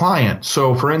for the client.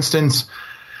 So for instance,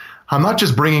 I'm not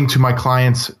just bringing to my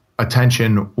client's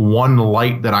attention one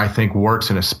light that I think works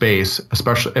in a space,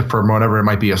 especially if for whatever it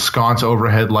might be, a sconce,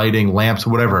 overhead lighting, lamps,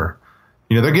 whatever.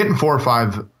 They're getting 4 or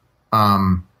 5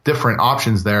 different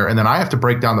options there. And then I have to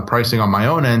break down the pricing on my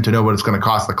own end to know what it's going to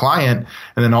cost the client,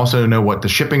 and then also know what the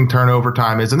shipping turnover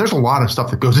time is. And there's a lot of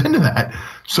stuff that goes into that.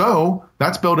 So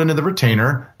that's built into the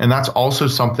retainer. And that's also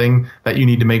something that you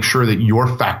need to make sure that you're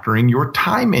factoring your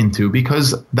time into,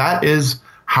 because that is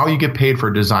how you get paid for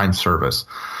a design service.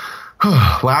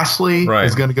 Lastly,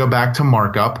 is going to go back to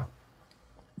markup.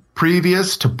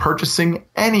 Previous to purchasing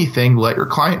anything, let your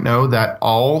client know that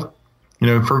all,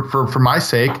 for my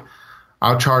sake,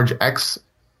 I'll charge X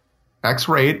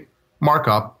rate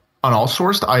markup on all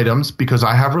sourced items, because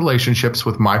I have relationships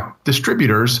with my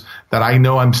distributors that I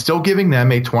know I'm still giving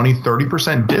them a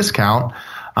 20-30% discount.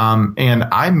 And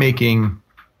I'm making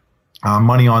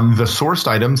money on the sourced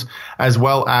items, as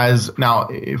well as, now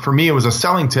for me, it was a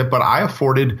selling tip, but I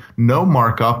afforded no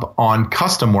markup on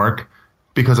custom work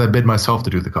because I bid myself to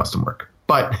do the custom work.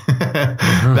 But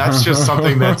that's just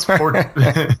something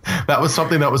that was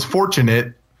something that was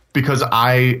fortunate because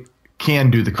I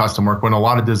can do the custom work when a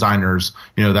lot of designers,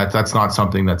 that's not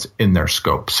something that's in their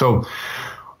scope. So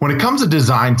when it comes to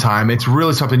design time, it's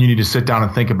really something you need to sit down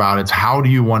and think about. It's how do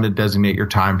you want to designate your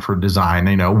time for design?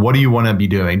 What do you want to be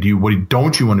doing? What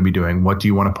don't you want to be doing? What do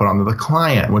you want to put on the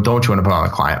client? What don't you want to put on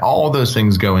the client? All of those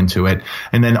things go into it.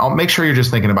 And then I'll make sure you're just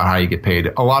thinking about how you get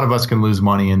paid. A lot of us can lose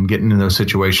money and get into those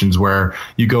situations where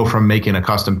you go from making a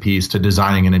custom piece to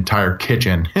designing an entire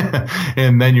kitchen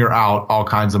and then you're out all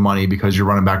kinds of money because you're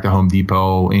running back to Home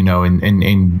Depot,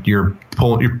 and you're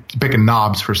picking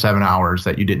knobs for 7 hours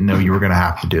that you didn't know you were going to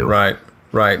have to do.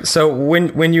 Right. So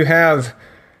when you have,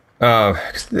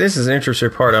 this is an interesting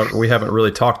part. We haven't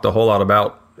really talked a whole lot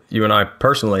about, you and I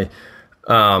personally.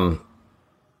 Do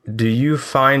you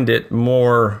find it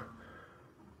more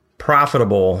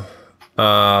profitable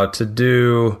to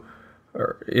do?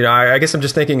 I guess I'm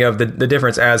just thinking of the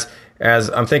difference as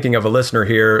I'm thinking of a listener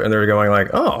here, and they're going like,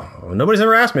 "Oh, nobody's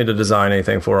ever asked me to design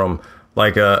anything for them."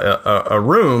 Like a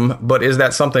room, but is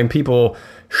that something people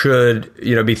should,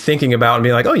 be thinking about and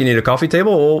be like, oh, you need a coffee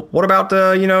table? Well, what about,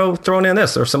 throwing in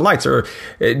this or some lights? Or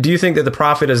do you think that the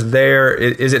profit is there?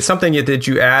 Is it something that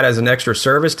you add as an extra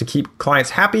service to keep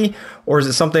clients happy? Or is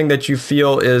it something that you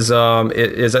feel is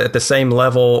at the same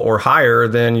level or higher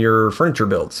than your furniture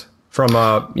builds from,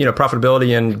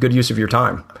 profitability and good use of your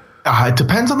time? It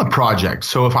depends on the project.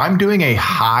 So if I'm doing a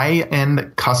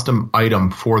high-end custom item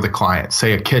for the client,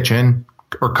 say a kitchen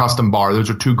or custom bar,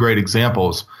 those are two great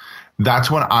examples.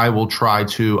 That's when I will try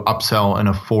to upsell and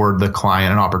afford the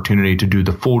client an opportunity to do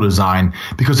the full design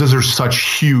because those are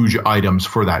such huge items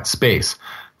for that space.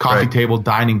 Coffee table,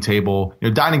 dining table.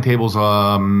 Dining tables,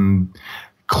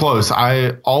 close.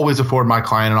 I always afford my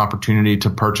client an opportunity to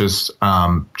purchase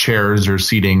chairs or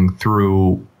seating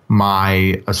through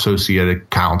my associate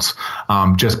accounts,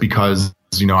 just because,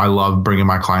 I love bringing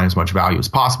my client as much value as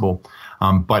possible.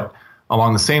 But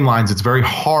along the same lines, it's very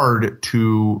hard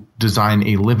to design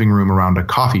a living room around a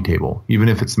coffee table. Even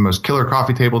if it's the most killer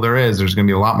coffee table there is, there's going to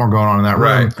be a lot more going on in that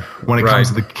room. When it comes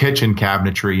to the kitchen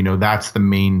cabinetry, that's the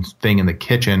main thing in the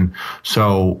kitchen.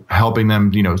 So helping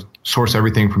them, source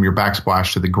everything from your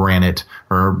backsplash to the granite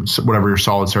or whatever your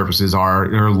solid surfaces are,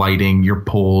 your lighting, your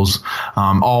pulls,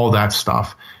 all that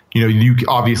stuff.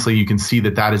 You can see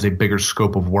that is a bigger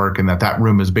scope of work and that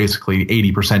room is basically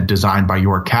 80% designed by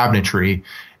your cabinetry.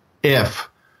 If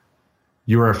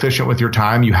you're efficient with your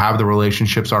time, you have the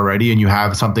relationships already, and you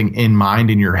have something in mind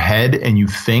in your head, and you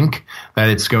think that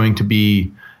it's going to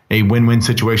be a win-win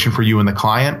situation for you and the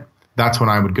client, that's when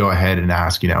I would go ahead and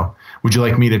ask, would you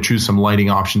like me to choose some lighting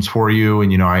options for you?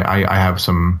 And, I have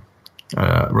some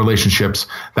relationships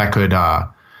that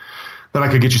I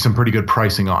could get you some pretty good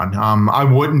pricing on. I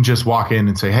wouldn't just walk in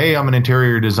and say, hey, I'm an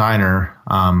interior designer.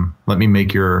 Let me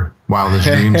make your wildest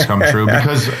dreams come true.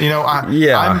 Because,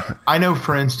 I know,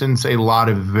 for instance, a lot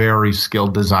of very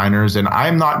skilled designers, and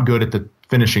I'm not good at the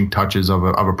finishing touches of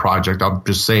a project. I'll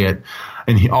just say it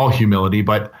in all humility,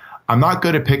 but I'm not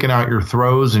good at picking out your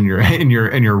throws and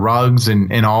your rugs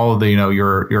and all of the,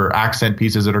 your accent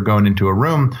pieces that are going into a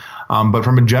room. But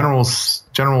from a general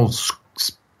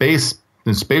space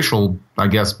and spatial, I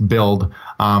guess, build,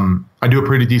 I do a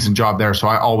pretty decent job there. So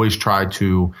I always try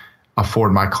to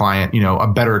afford my client, a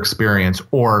better experience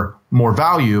or more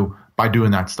value by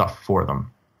doing that stuff for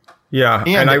them. Yeah.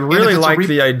 And I really like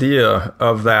the idea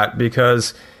of that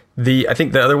because I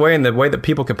think the other way and the way that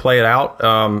people can play it out,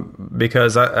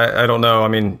 because I don't know. I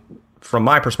mean, from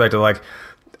my perspective, like,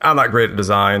 I'm not great at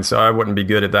design, so I wouldn't be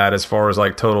good at that as far as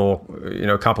like total,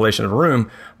 compilation of a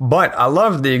room. But I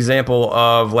love the example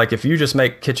of like if you just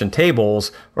make kitchen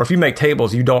tables, or if you make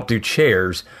tables, you don't do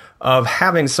chairs, of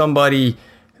having somebody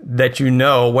that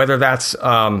whether that's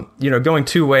going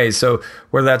two ways. So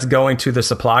whether that's going to the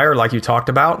supplier, like you talked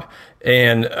about,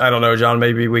 and I don't know, John,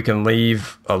 maybe we can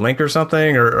leave a link or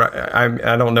something, or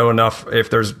I don't know enough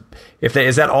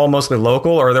is that all mostly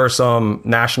local, or are there some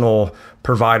national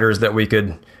providers that we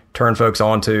could turn folks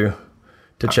on to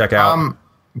check out?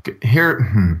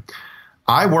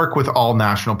 I work with all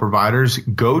national providers.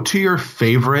 Go to your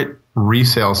favorite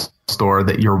resale store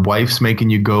that your wife's making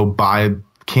you go buy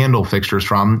candle fixtures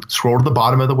from. Scroll to the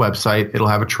bottom of the website. It'll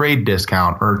have a trade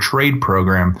discount or a trade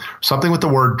program, something with the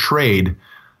word trade.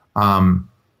 And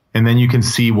then you can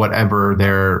see whatever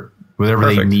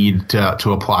they need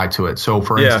to apply to it. So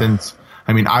for instance,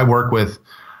 I work with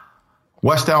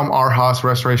West Elm, Arhus,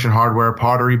 Restoration Hardware,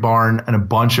 Pottery Barn, and a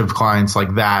bunch of clients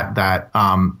like that,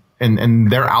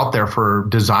 and they're out there for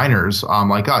designers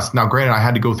like us. Now, granted, I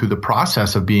had to go through the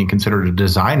process of being considered a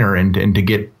designer and to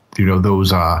get,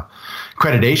 those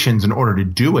accreditations in order to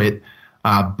do it.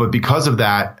 But because of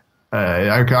that,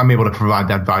 I'm able to provide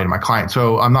that value to my client.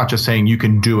 So I'm not just saying you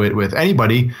can do it with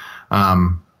anybody.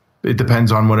 It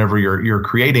depends on whatever you're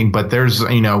creating, but there's,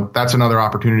 that's another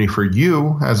opportunity for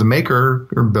you as a maker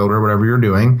or builder, whatever you're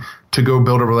doing, to go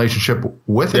build a relationship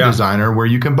with a designer where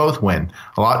you can both win.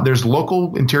 There's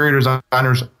local interior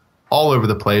designers all over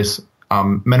the place,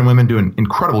 men and women doing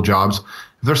incredible jobs. If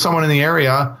there's someone in the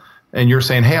area and you're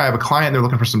saying, hey, I have a client, they're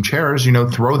looking for some chairs,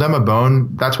 throw them a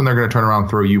bone. That's when they're going to turn around and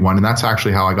throw you one. And that's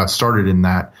actually how I got started in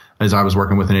that, as I was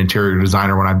working with an interior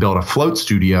designer when I built a float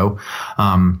studio.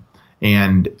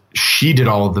 And she did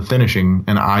all of the finishing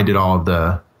and I did all of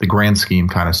the grand scheme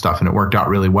kind of stuff. And it worked out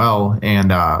really well.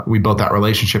 And we built that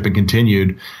relationship and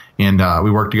continued. And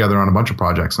we work together on a bunch of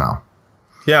projects now.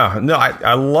 Yeah, no,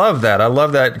 I love that. I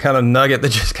love that kind of nugget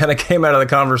that just kind of came out of the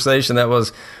conversation that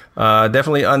was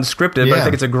definitely unscripted. But I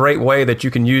think it's a great way that you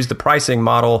can use the pricing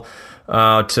model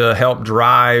to help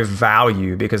drive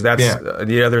value, because that's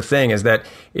the other thing is that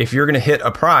if you're going to hit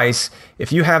a price,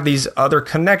 if you have these other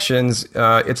connections,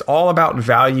 it's all about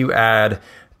value add,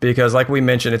 because like we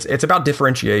mentioned, it's about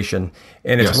differentiation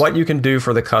and it's what you can do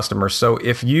for the customer. So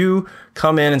if you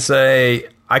come in and say,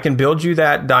 I can build you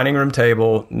that dining room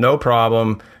table, no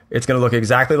problem. It's going to look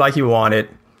exactly like you want it,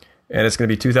 and it's going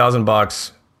to be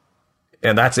 $2,000,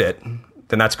 and that's it.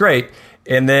 Then that's great.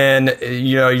 And then,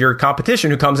 your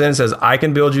competition who comes in and says, I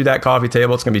can build you that coffee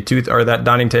table. It's going to be that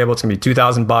dining table. It's going to be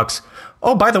 $2,000.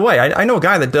 Oh, by the way, I know a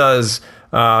guy that does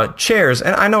chairs,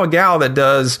 and I know a gal that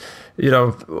does,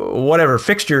 whatever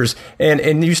fixtures,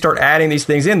 and you start adding these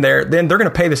things in there, then they're going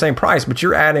to pay the same price, but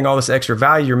you're adding all this extra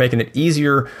value. You're making it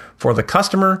easier for the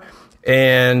customer,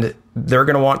 and they're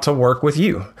going to want to work with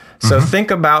you. So think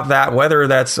about that, whether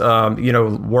that's,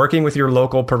 working with your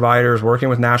local providers, working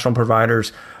with national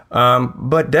providers,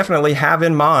 but definitely have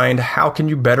in mind, how can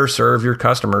you better serve your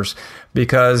customers?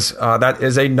 Because that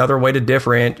is another way to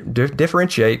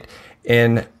differentiate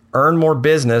and earn more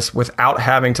business without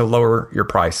having to lower your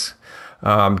price.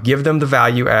 Give them the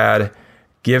value add,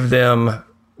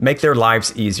 make their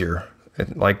lives easier.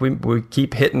 Like we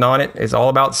keep hitting on it. It's all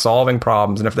about solving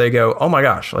problems. And if they go, oh my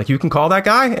gosh, like you can call that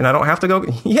guy and I don't have to go.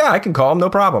 Yeah, I can call him. No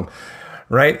problem.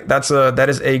 Right. That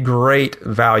is a great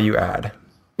value add.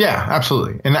 Yeah,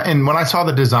 absolutely. And when I saw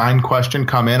the design question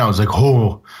come in, I was like,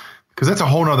 oh, because that's a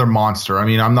whole nother monster. I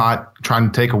mean, I'm not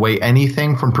trying to take away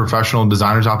anything from professional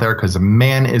designers out there, because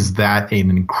man, is that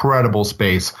an incredible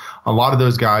space. A lot of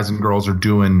those guys and girls are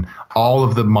doing all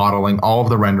of the modeling, all of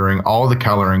the rendering, all of the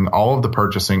coloring, all of the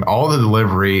purchasing, all of the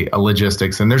delivery,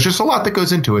 logistics. And there's just a lot that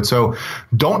goes into it. So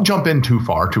don't jump in too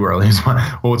early is what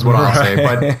I'll say.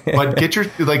 But get your,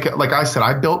 like I said,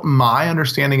 I built my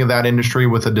understanding of that industry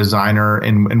with a designer,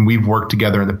 and we've worked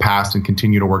together in the past and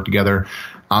continue to work together.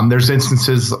 There's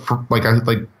instances for, like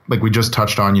we just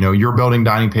touched on, you're building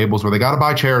dining tables where they got to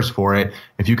buy chairs for it.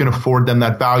 If you can afford them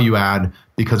that value add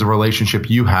because of a relationship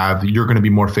you have, you're going to be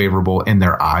more favorable in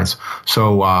their eyes.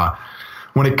 So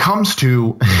when it comes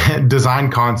to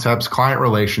design concepts, client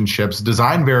relationships,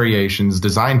 design variations,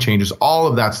 design changes, all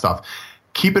of that stuff,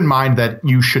 keep in mind that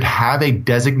you should have a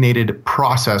designated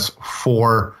process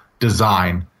for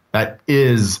design that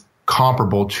is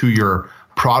comparable to your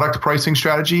product pricing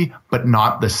strategy, but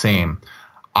not the same.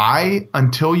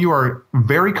 Until you are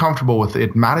very comfortable with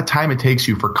the amount of time it takes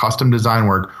you for custom design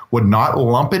work, would not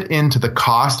lump it into the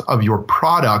cost of your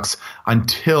products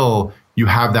until you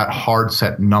have that hard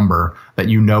set number that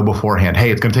you know beforehand.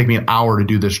 Hey, it's going to take me an hour to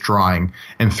do this drawing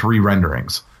and 3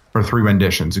 renditions,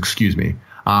 excuse me.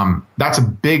 That's a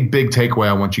big takeaway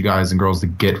I want you guys and girls to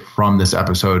get from this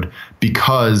episode,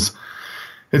 because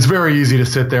it's very easy to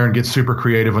sit there and get super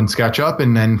creative on SketchUp,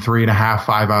 and then 3.5,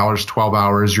 5 hours, 12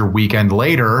 hours, your weekend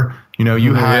later,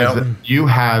 you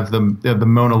have the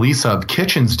Mona Lisa of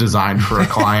kitchens designed for a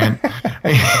client.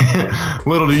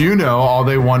 Little do you know, all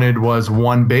they wanted was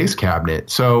one base cabinet.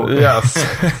 So yes,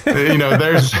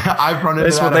 I've run into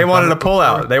this. What they wanted to pull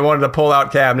out. They wanted a pull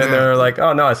out cabinet. Yeah. They're like,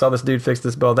 oh no, I saw this dude fix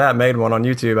this, build that, made one on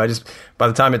YouTube. By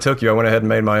the time it took you, I went ahead and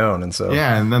made my own. And so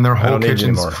and then their whole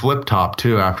kitchen's flip top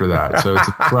too after that. So it's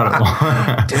incredible,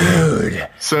 dude.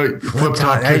 So flip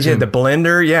top kitchen. The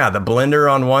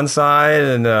blender on one side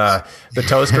and the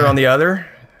toaster on the other.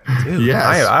 Dude,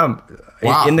 yes. I'm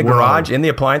in the garage, in the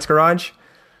appliance garage.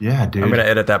 Yeah, dude. I'm gonna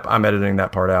edit that. I'm editing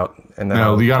that part out, and then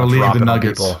you got to leave the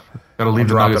nuggets. Got to leave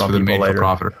the nuggets for the made for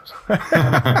profiters.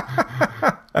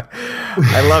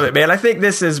 I love it, man. I think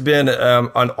this has been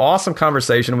an awesome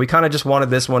conversation. We kind of just wanted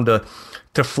this one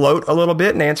to float a little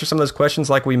bit and answer some of those questions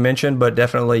like we mentioned, but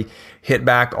definitely hit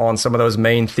back on some of those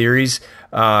main theories.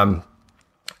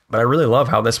 But I really love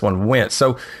how this one went.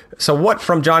 So what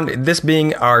from John, this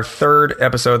being our third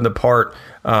episode in the part,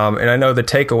 and I know the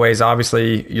takeaways,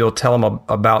 obviously you'll tell them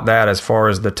about that as far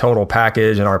as the total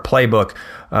package and our playbook.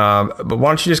 But why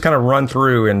don't you just kind of run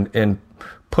through and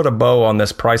put a bow on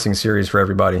this pricing series for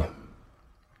everybody?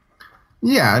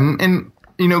 Yeah. And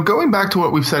going back to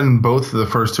what we've said in both of the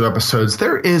first two episodes,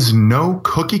 there is no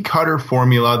cookie cutter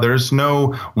formula. There's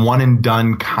no one and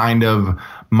done kind of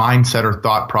mindset or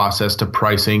thought process to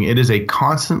pricing. It is a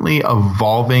constantly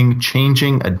evolving,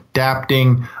 changing,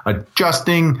 adapting,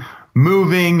 adjusting,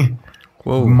 moving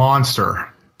monster.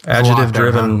 Adjective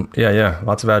driven. Yeah.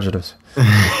 Lots of adjectives.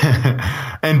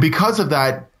 And because of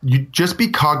that, you just be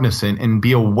cognizant and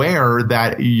be aware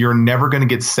that you're never going to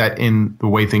get set in the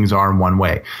way things are in one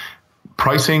way.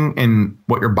 Pricing and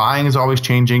what you're buying is always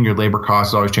changing. Your labor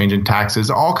costs is always changing. Taxes,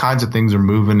 all kinds of things are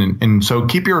moving. And so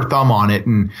keep your thumb on it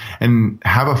and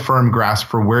have a firm grasp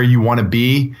for where you want to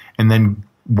be and then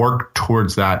work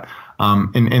towards that.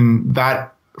 And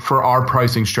that for our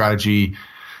pricing strategy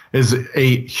is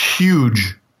a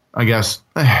huge, I guess,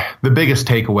 the biggest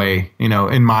takeaway,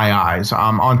 in my eyes.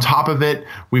 On top of it,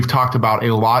 we've talked about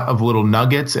a lot of little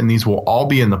nuggets, and these will all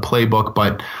be in the playbook,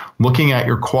 but looking at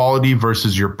your quality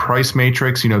versus your price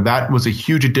matrix, that was a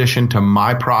huge addition to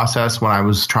my process when I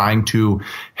was trying to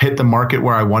hit the market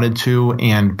where I wanted to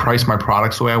and price my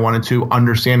products the way I wanted to,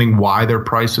 understanding why they're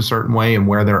priced a certain way and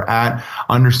where they're at,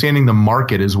 understanding the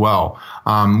market as well.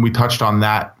 We touched on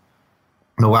that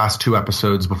the last two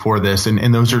episodes before this,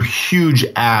 and those are huge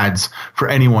adds for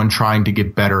anyone trying to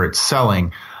get better at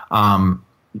selling.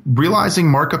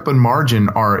 Realizing markup and margin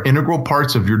are integral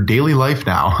parts of your daily life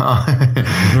now,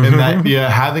 and that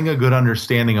having a good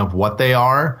understanding of what they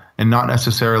are and not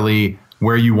necessarily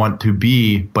where you want to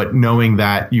be, but knowing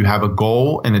that you have a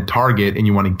goal and a target and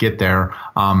you want to get there.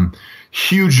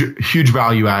 Huge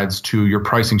value adds to your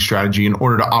pricing strategy in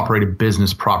order to operate a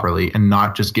business properly and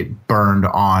not just get burned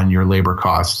on your labor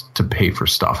costs to pay for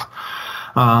stuff.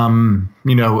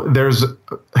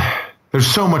 There's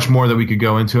so much more that we could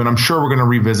go into, and I'm sure we're going to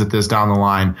revisit this down the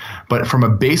line. But from a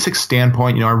basic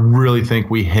standpoint, I really think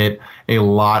we hit a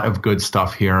lot of good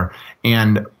stuff here.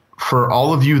 And for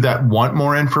all of you that want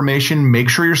more information, make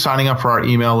sure you're signing up for our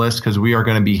email list, because we are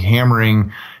going to be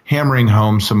hammering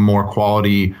home some more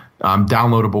quality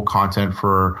downloadable content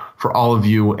for all of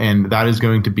you, and that is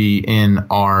going to be in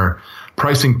our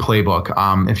pricing playbook.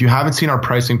 If you haven't seen our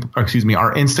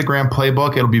Instagram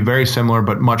playbook, it'll be very similar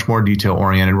but much more detail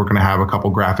oriented. We're going to have a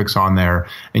couple graphics on there,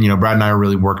 and Brad and I are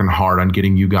really working hard on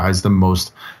getting you guys the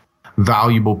most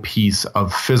valuable piece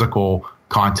of physical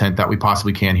content that we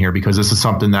possibly can here, because this is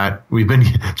something that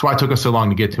that's why it took us so long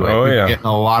to get to it. We're getting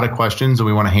a lot of questions, and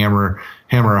we want to hammer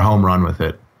a home run with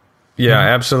it. Yeah,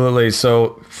 absolutely.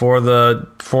 So for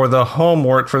the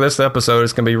homework for this episode,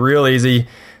 it's going to be real easy.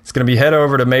 It's going to be head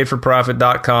over to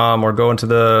madeforprofit.com or go into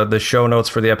the show notes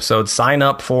for the episode, sign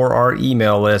up for our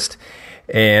email list,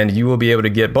 and you will be able to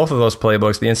get both of those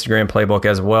playbooks, the Instagram playbook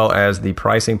as well as the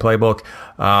pricing playbook.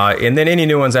 And then any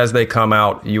new ones as they come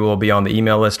out, you will be on the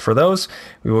email list for those.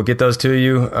 We will get those to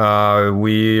you.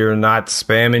 We are not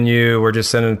spamming you. We're just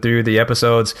sending through the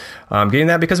episodes. Getting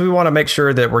that because we want to make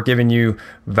sure that we're giving you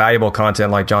valuable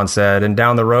content, like John said. And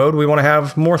down the road, we want to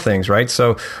have more things, right?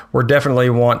 So we're definitely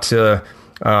want to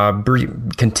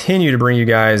continue to bring you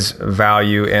guys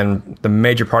value, and the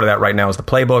major part of that right now is the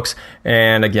playbooks.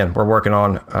 And again, we're working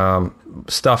on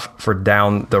stuff for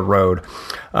down the road.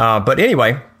 But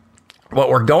anyway, what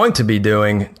we're going to be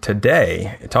doing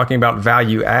today, talking about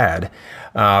value add,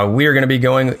 we are going to be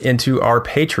going into our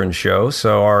patron show.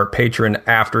 So our patron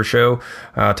after show,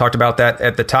 talked about that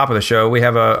at the top of the show. We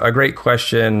have a great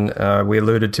question. We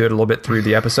alluded to it a little bit through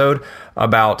the episode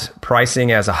about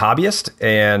pricing as a hobbyist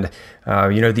and,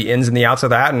 the ins and the outs of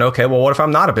that. And okay, well, what if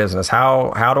I'm not a business?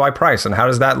 How do I price, and how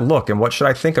does that look, and what should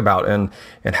I think about, and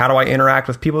how do I interact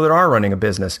with people that are running a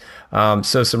business?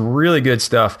 So some really good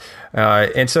stuff.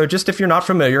 And so just if you're not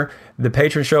familiar, the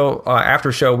patron show,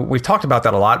 after show, we've talked about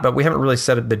that a lot, but we haven't really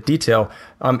said the detail.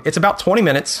 It's about 20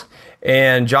 minutes.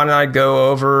 And John and I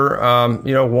go over,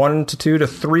 1 to 2 to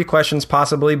 3 questions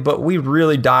possibly, but we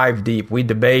really dive deep. We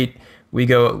debate, we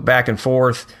go back and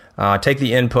forth, take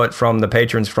the input from the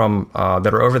patrons that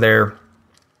are over there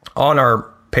on our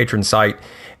patron site,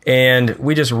 and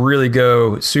we just really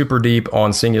go super deep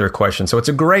on singular questions. So it's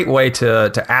a great way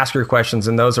to ask your questions,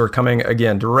 and those are coming,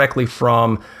 again, directly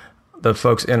from the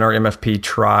folks in our MFP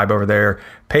tribe over there.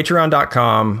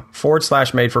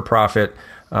 Patreon.com/made for profit.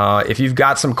 If you've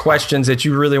got some questions that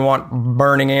you really want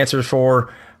burning answers for,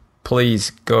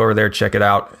 please go over there, check it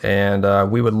out.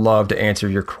 And we would love to answer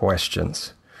your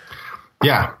questions.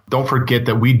 Yeah, don't forget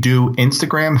that we do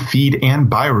Instagram feed and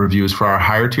bio reviews for our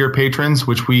higher tier patrons,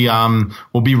 which we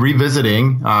will be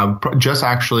revisiting.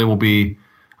 We'll be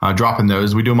dropping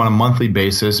those. We do them on a monthly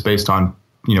basis based on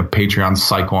Patreon's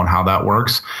cycle and how that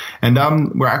works. And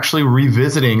we're actually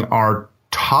revisiting our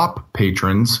top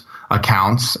patrons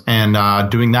accounts and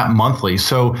doing that monthly.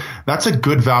 So that's a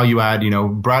good value add.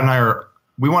 Brad and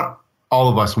we want all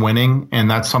of us winning,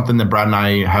 and that's something that Brad and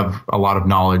I have a lot of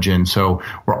knowledge in. So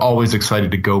we're always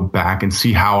excited to go back and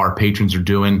see how our patrons are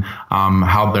doing,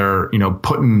 how they're,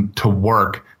 putting to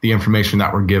work the information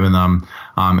that we're giving them.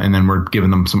 And then we're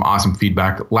giving them some awesome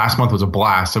feedback. Last month was a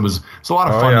blast. It's a lot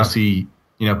of fun to see,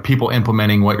 people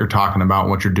implementing what you're talking about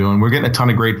and what you're doing. We're getting a ton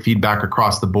of great feedback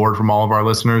across the board from all of our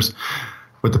listeners,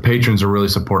 but the patrons are really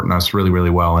supporting us really, really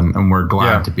well. And we're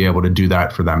glad to be able to do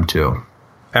that for them too.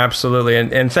 Absolutely.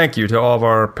 And thank you to all of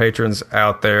our patrons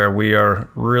out there. We are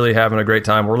really having a great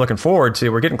time. We're looking forward to,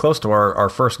 we're getting close to our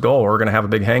first goal. We're going to have a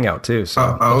big hangout too. So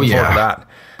looking forward to that.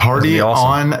 Party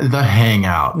awesome. On the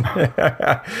hangout.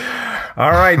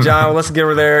 All right, John, let's get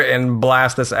over there and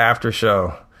blast this after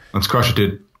show. Let's crush it,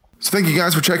 dude. So thank you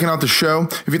guys for checking out the show.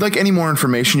 If you'd like any more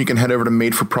information, you can head over to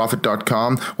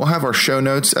madeforprofit.com. We'll have our show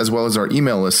notes as well as our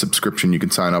email list subscription you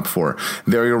can sign up for.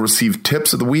 There you'll receive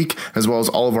tips of the week as well as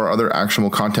all of our other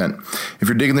actionable content. If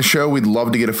you're digging the show, we'd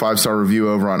love to get a 5-star review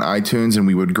over on iTunes, and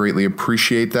we would greatly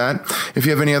appreciate that. If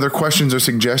you have any other questions or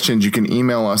suggestions, you can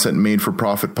email us at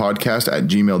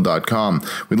madeforprofitpodcast@gmail.com.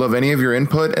 We'd love any of your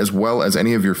input as well as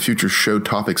any of your future show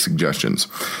topic suggestions.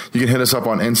 You can hit us up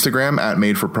on Instagram at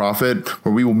madeforprofit,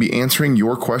 where we will be answering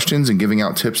your questions and giving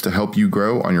out tips to help you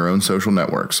grow on your own social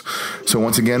networks. So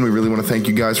once again, we really want to thank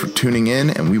you guys for tuning in,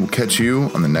 and we will catch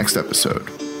you on the next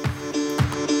episode.